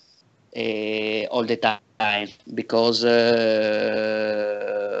all the time, because a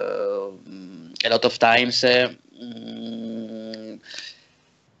lot of times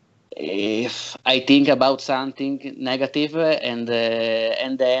if I think about something negative, and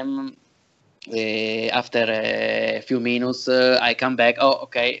then after a few minutes I come back. Oh,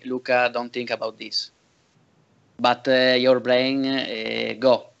 okay, Luca, don't think about this. But your brain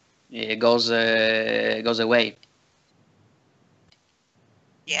goes away.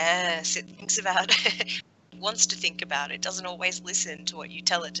 Yes, it thinks about it. Wants to think about it. Doesn't always listen to what you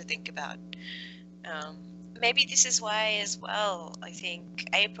tell it to think about. Maybe this is why, as well, I think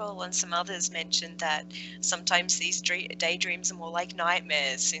April and some others mentioned that sometimes these daydreams are more like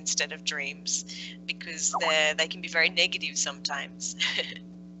nightmares instead of dreams, because they can be very negative sometimes.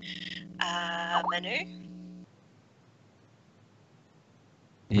 Manu?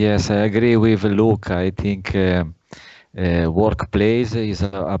 Yes, I agree with Luke. I think workplace is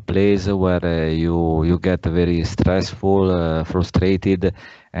a place where you get very stressful, frustrated,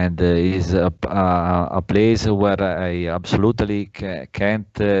 and is a place where I absolutely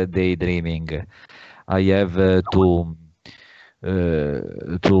can't daydreaming. I have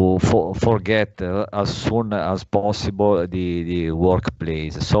forget as soon as possible the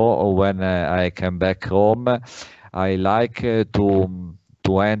workplace. So when I come back home, I like to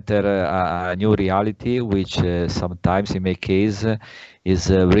enter a new reality, which sometimes, in my case, is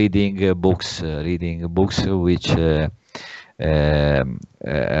reading books which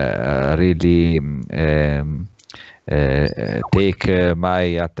really take my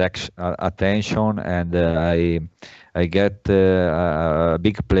attention, and I get a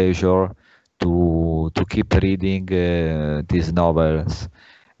big pleasure to keep reading these novels.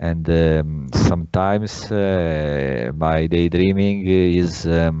 And sometimes my daydreaming is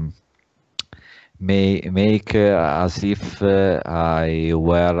make as if I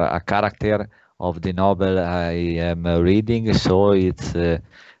were a character of the novel I am reading. So it's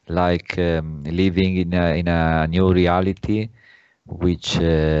like living in a new reality, which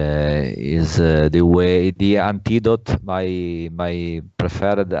is the antidote, my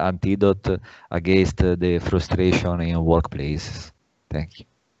preferred antidote against the frustration in workplaces. Thank you.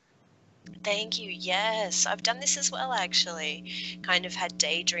 Thank you. Yes, I've done this as well, actually. Kind of had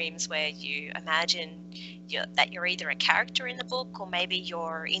daydreams where you imagine that you're either a character in the book, or maybe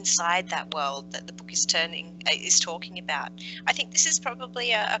you're inside that world that the book is talking about. I think this is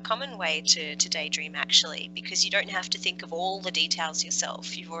probably a common way to daydream, actually, because you don't have to think of all the details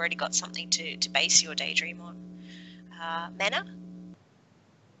yourself. You've already got something to base your daydream on. Mena?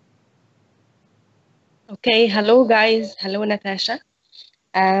 Okay, hello guys. Hello Natasha.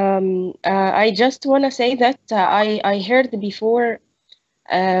 I just want to say that I heard before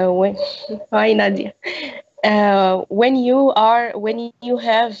when hi Nadia. When you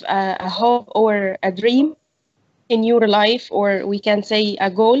have a hope or a dream in your life, or we can say a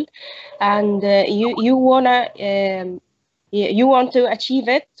goal, and you want to achieve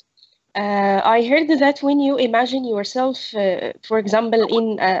it. I heard that when you imagine yourself, for example,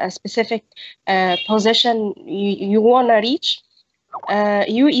 in a specific position you want to reach,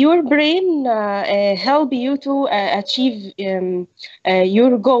 your brain help you to achieve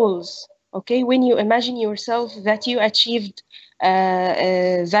your goals. Okay, when you imagine yourself that you achieved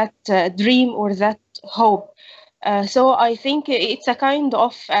that dream or that hope. So I think it's a kind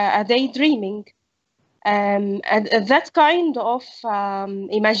of a daydreaming. And that kind of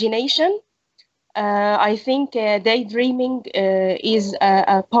imagination, I think daydreaming is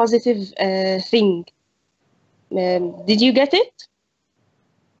a positive thing. Did you get it?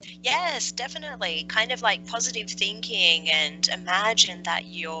 Yes, definitely. Kind of like positive thinking, and imagine that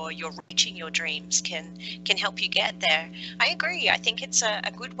you're reaching your dreams can help you get there. I agree. I think it's a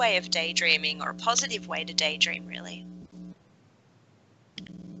good way of daydreaming, or a positive way to daydream, really.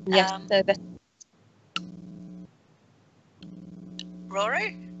 Yes.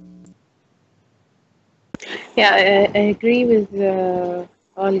 Roro? Yeah, I agree with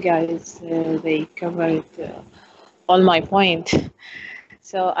all guys. They covered all my point.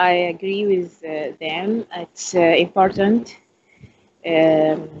 So I agree with them. It's important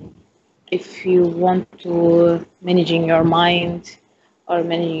if you want to managing your mind or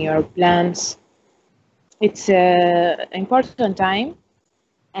managing your plans. It's important time,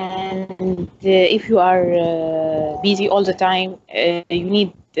 and if you are busy all the time, you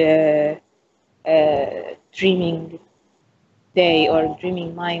need dreaming day or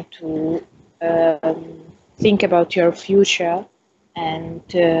dreaming mind to think about your future, and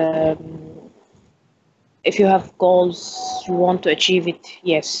if you have goals you want to achieve it,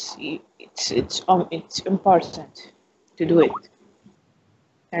 yes, it's important to do it.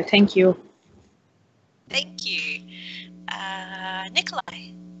 Thank you. Thank you.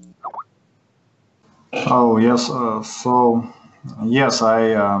 Nikolai. Oh yes. So yes,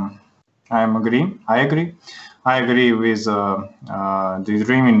 I agree. I agree with the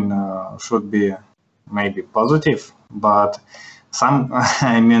dreaming should be maybe positive, but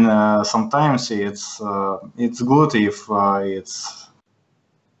I mean sometimes it's good if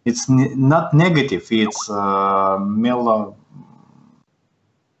it's not negative. It's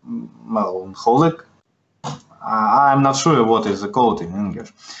melancholic. I'm not sure what is the code in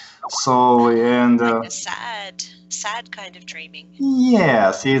English. So and Like a sad kind of dreaming.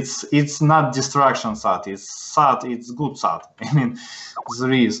 yes, it's not distraction sad. It's sad. It's good sad. I mean,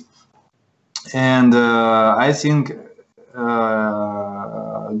 there is, and I think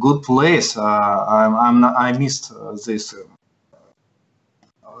good place. I missed this.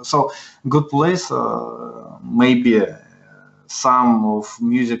 So good place. Maybe some of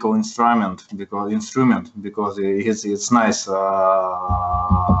musical instrument because it's nice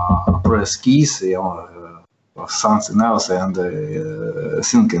press keys, you know, or something else and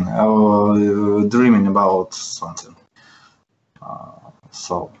thinking or dreaming about something.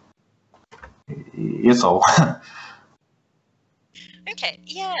 So it's all. Okay,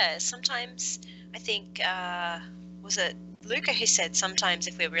 yeah, sometimes I think, was it Luca who said sometimes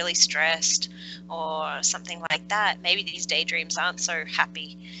if we're really stressed or something like that, maybe these daydreams aren't so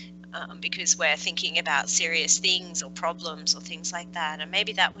happy because we're thinking about serious things or problems or things like that. And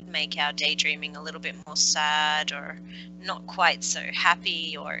maybe that would make our daydreaming a little bit more sad or not quite so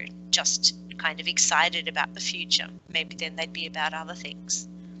happy or just kind of excited about the future. Maybe then they'd be about other things.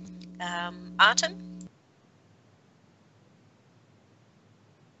 Artem?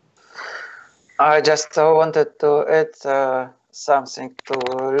 I just wanted to add something to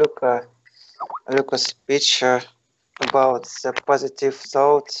Luca's speech about the positive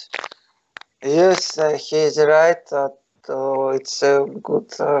thoughts. Yes, he is right. It's a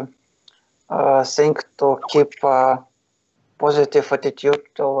good thing to keep a positive attitude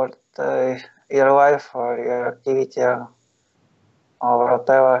toward your life or your activity or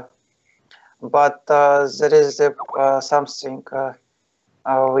whatever. But there is something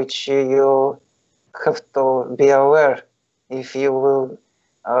which you have to be aware. If you will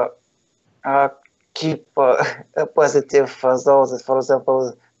keep a positive thoughts, for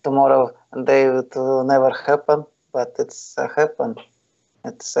example, tomorrow they will never happen, but it's happened.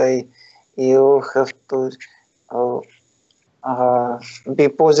 It's you have to be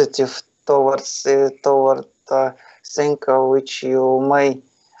positive towards toward think which you may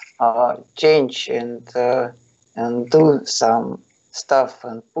change and do some stuff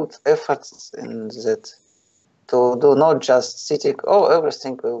and put efforts in that to do, not just sitting, oh,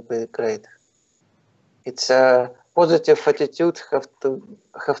 everything will be great. It's a positive attitude have to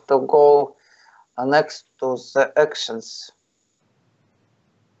go next to the actions.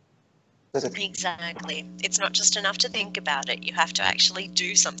 Exactly. It's not just enough to think about it. You have to actually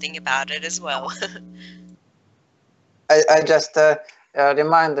do something about it as well. I just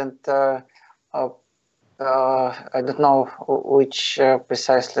reminded I don't know which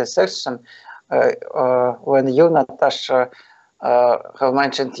precisely section when you, Natasha, have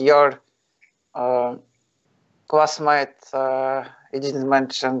mentioned your classmate. He didn't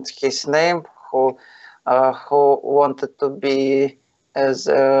mention his name, who wanted to be as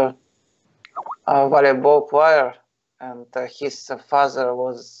a volleyball player, and his father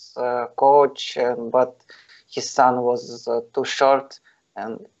was a coach, but his son was too short,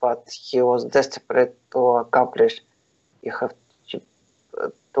 but he was desperate to accomplish. You have to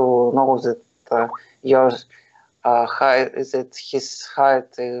know that your height, that his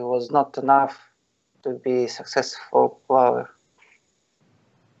height was not enough to be successful player.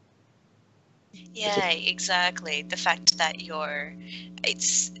 Yeah, exactly. The fact that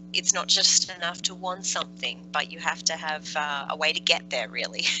it's not just enough to want something, but you have to have a way to get there,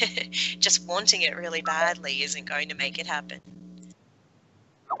 really. Just wanting it really badly isn't going to make it happen.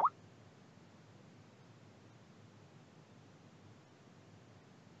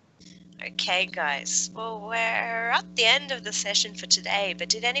 Okay, guys. Well, we're at the end of the session for today, but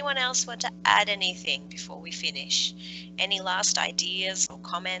did anyone else want to add anything before we finish? Any last ideas or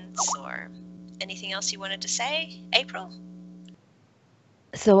comments or anything else you wanted to say? April?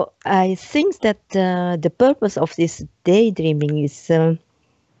 So I think that the purpose of this daydreaming is to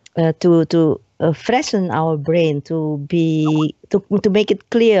freshen our brain, to make it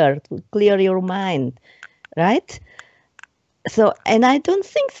clear, to clear your mind, right? So, and I don't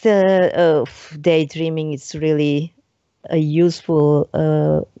think the daydreaming is really a useful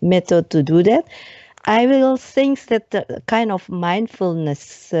method to do that. I will think that the kind of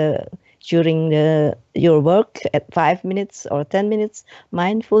mindfulness during your work at 5 minutes or 10 minutes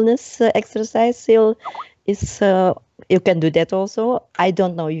mindfulness exercise is you can do that also. I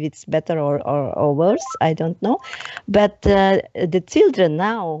don't know if it's better or worse. I don't know. But the children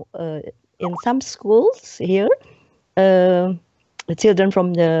now in some schools here, children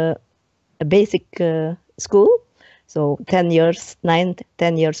from the basic school, so 10 years, 9,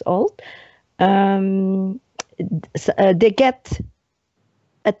 10 years old, they get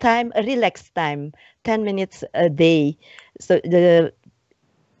a relaxed time, 10 minutes a day. So the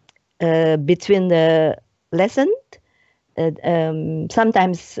between the lesson,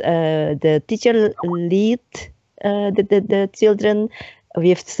 sometimes the teacher lead the children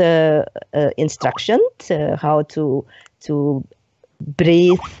with instructions how to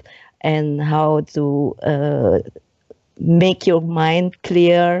breathe and how to make your mind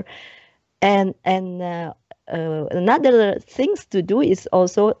clear. And another things to do is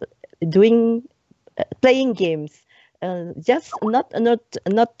also doing playing games, just not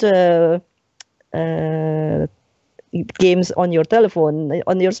games on your telephone,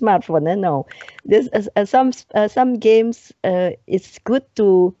 on your smartphone. No, there's some games. It's good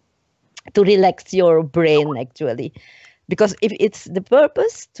to relax your brain actually, because if it's the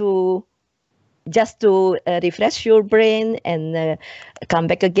purpose to just to refresh your brain and come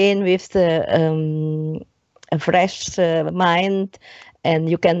back again with a fresh mind, and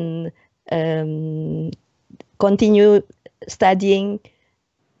you can continue studying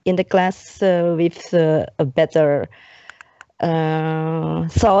in the class with a better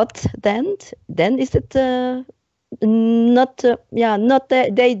thought, then is it not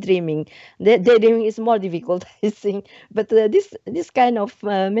daydreaming. Daydreaming is more difficult, I think, but this kind of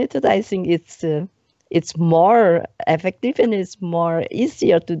method, I think it's more effective and it's more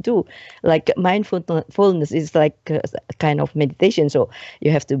easier to do. Like mindfulness is like a kind of meditation, so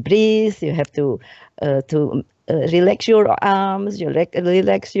you have to breathe, you have to relax your arms, you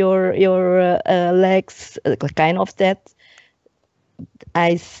relax your legs, kind of that.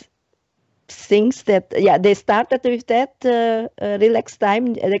 I think that they started with that relax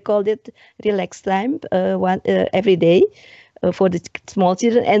time. They called it relax time every day for the small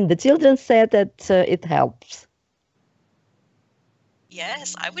children, and the children said that it helps.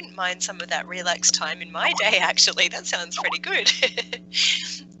 Yes, I wouldn't mind some of that relaxed time in my day, actually. That sounds pretty good.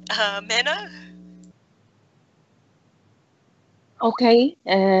 Mena? Okay,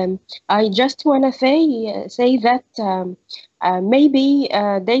 I just want to say that maybe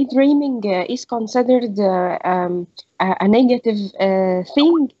daydreaming is considered a negative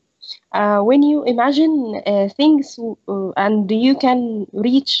thing. When you imagine things and you can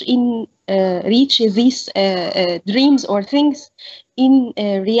reach these dreams or things in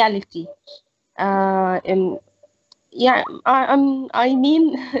reality. And yeah, I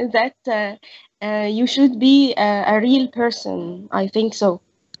mean that you should be a real person. I think so.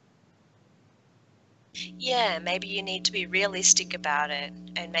 Yeah, maybe you need to be realistic about it,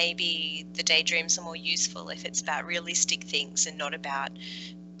 and maybe the daydreams are more useful if it's about realistic things and not about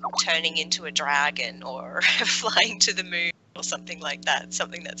turning into a dragon or flying to the moon or something like that,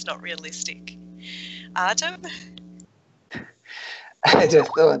 something that's not realistic. Artem? I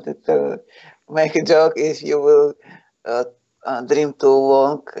just wanted to make a joke. If you will dream too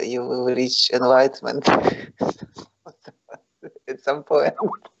long, you will reach enlightenment at some point.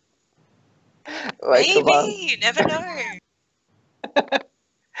 Like Maybe, monk. you never know.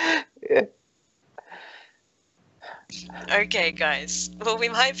 Yeah. Okay, guys. Well, we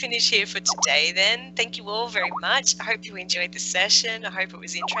might finish here for today then. Thank you all very much. I hope you enjoyed the session. I hope it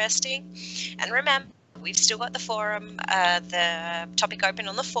was interesting. And remember, we've still got the forum, the topic open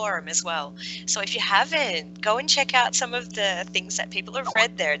on the forum as well. So if you haven't, go and check out some of the things that people have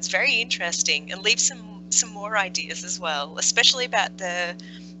read there. It's very interesting, and leave some more ideas as well, especially about the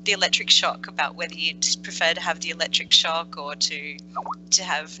electric shock, about whether you'd prefer to have the electric shock or to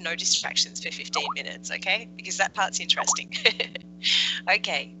have no distractions for 15 minutes, okay? Because that part's interesting.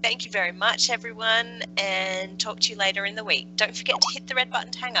 Okay, thank you very much, everyone, and talk to you later in the week. Don't forget to hit the red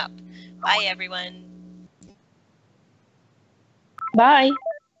button to hang up. Bye, everyone. Bye.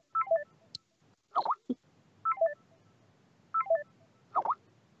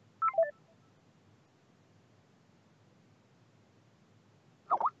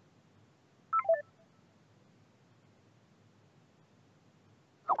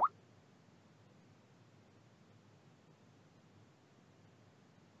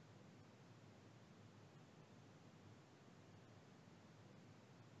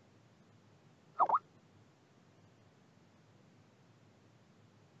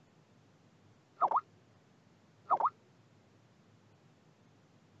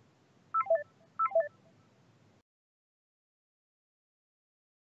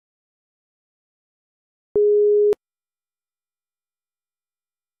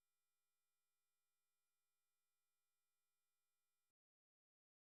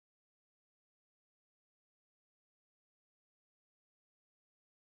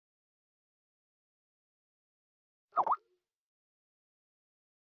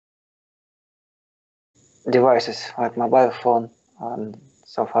 devices like mobile phone and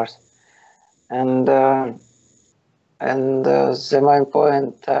so forth. And the main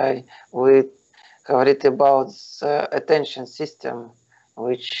point we have read about the attention system,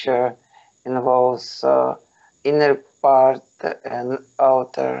 which involves inner part and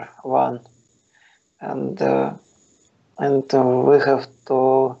outer one, and we have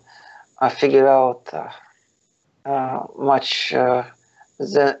to figure out much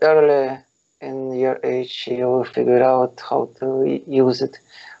the early in your age you will figure out how to use it,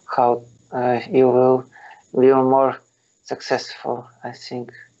 how you will be more successful. I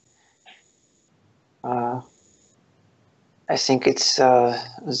think it's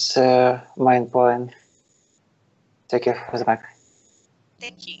the main point. Thank you for the mic.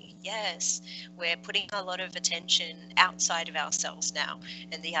 Thank you. Yes, we're putting a lot of attention outside of ourselves now,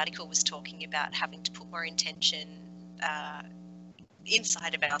 and the article was talking about having to put more intention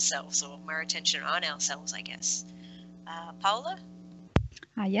inside of ourselves, or more attention on ourselves, I guess. Paula?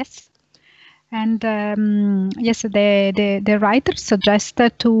 Yes. And yes, the writer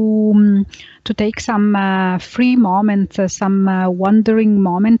suggested to take some free moments, some wandering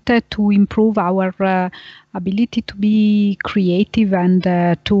moment to improve our ability to be creative and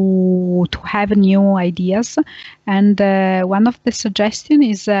to have new ideas. And one of the suggestions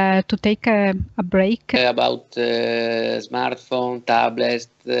is to take a break. About smartphone, tablets,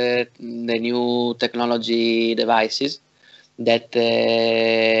 the new technology devices that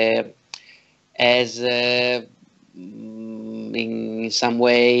has in some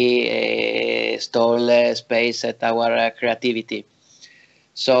way stole space at our creativity.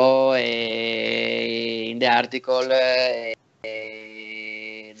 So in the article there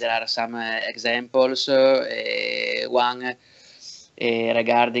are some examples. One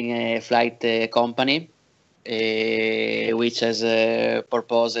regarding a flight company which has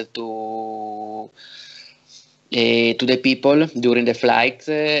proposed to the people during the flight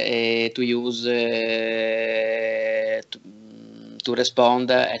to use to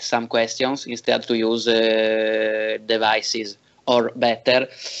respond at some questions instead to use devices, or better,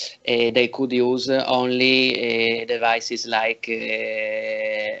 they could use only devices like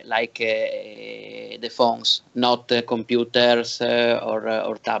the phones, not computers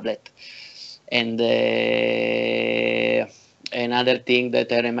or tablet. And another thing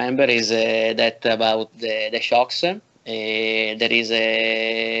that I remember is that about the shocks. There is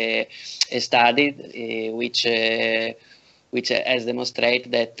a study which has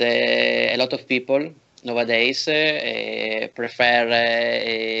demonstrated that a lot of people nowadays prefer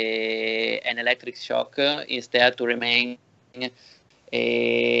an electric shock instead to remain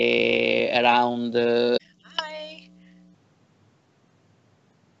around. Hi.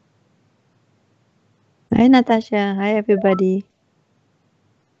 Hi, Natasha. Hi, everybody.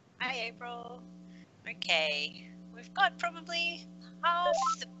 Hi, April. Okay, we've got probably half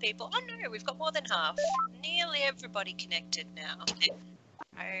the people. Oh no, we've got more than half. Nearly everybody connected now.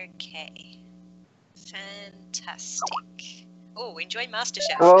 Okay, fantastic. Oh, enjoy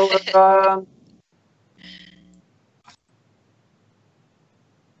MasterChef. Hello, everyone.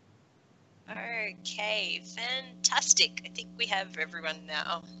 Okay, fantastic. I think we have everyone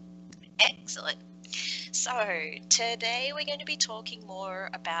now. Excellent. So today we're going to be talking more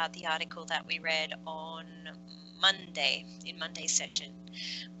about the article that we read on Monday, in Monday's session,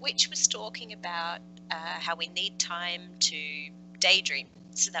 which was talking about how we need time to daydream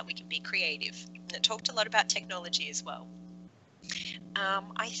so that we can be creative. And it talked a lot about technology as well.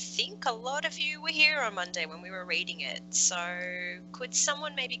 I think a lot of you were here on Monday when we were reading it. So could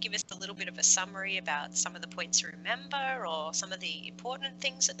someone maybe give us a little bit of a summary about some of the points you remember or some of the important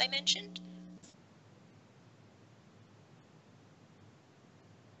things that they mentioned?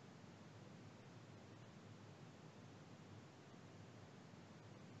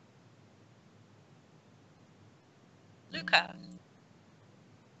 Luca.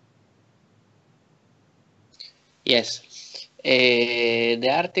 Yes. The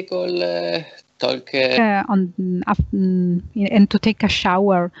article talk and to take a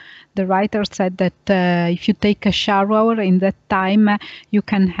shower. The writer said that if you take a shower in that time, you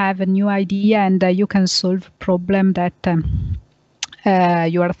can have a new idea and you can solve a problem that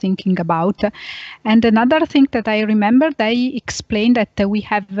you are thinking about. And another thing that I remember, they explained that we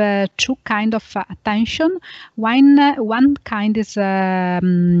have two kind of attention. One kind is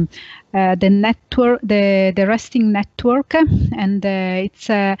the network, the resting network, and it's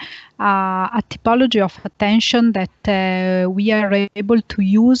a typology of attention that we are able to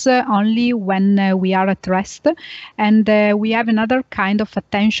use only when we are at rest. And we have another kind of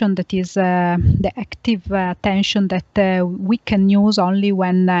attention that is the active attention that we can use only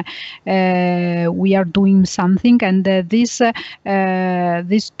when we are doing something. And these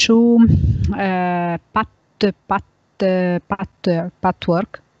two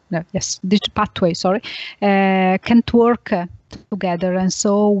this pathway, can't work together, and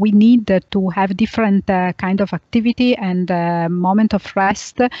so we need to have different kind of activity and moment of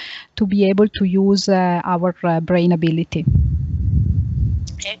rest to be able to use our brain ability.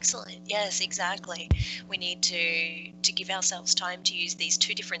 Excellent. Yes, exactly. We need to give ourselves time to use these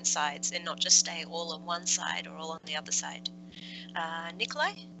two different sides and not just stay all on one side or all on the other side.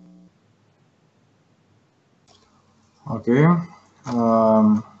 Nikolai? Okay.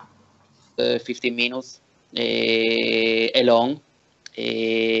 15 minutes alone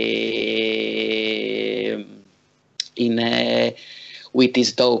with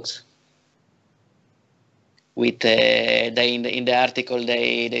his dogs. With in the article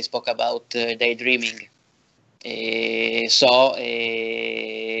they spoke about daydreaming.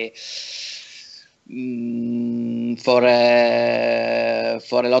 For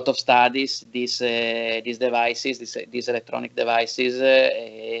a lot of studies, these devices, these electronic devices,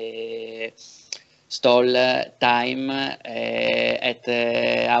 stall time at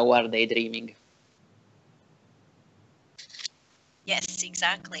our daydreaming. Yes,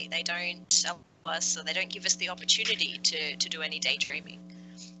 exactly. They don't allow us, so they don't give us the opportunity to do any daydreaming.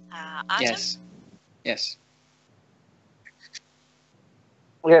 Artem? Yes. Yes.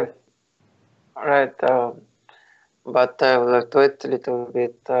 Yeah, right. But I would like to add a little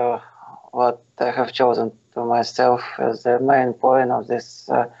bit what I have chosen to myself as the main point of this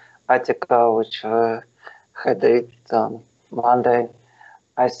article, which had read on Monday.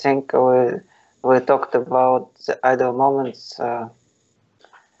 I think we talked about the idle moments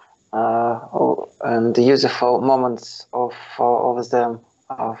and the useful moments of them,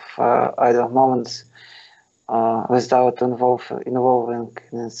 of idle moments, without involving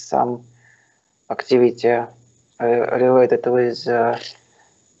in some activity related with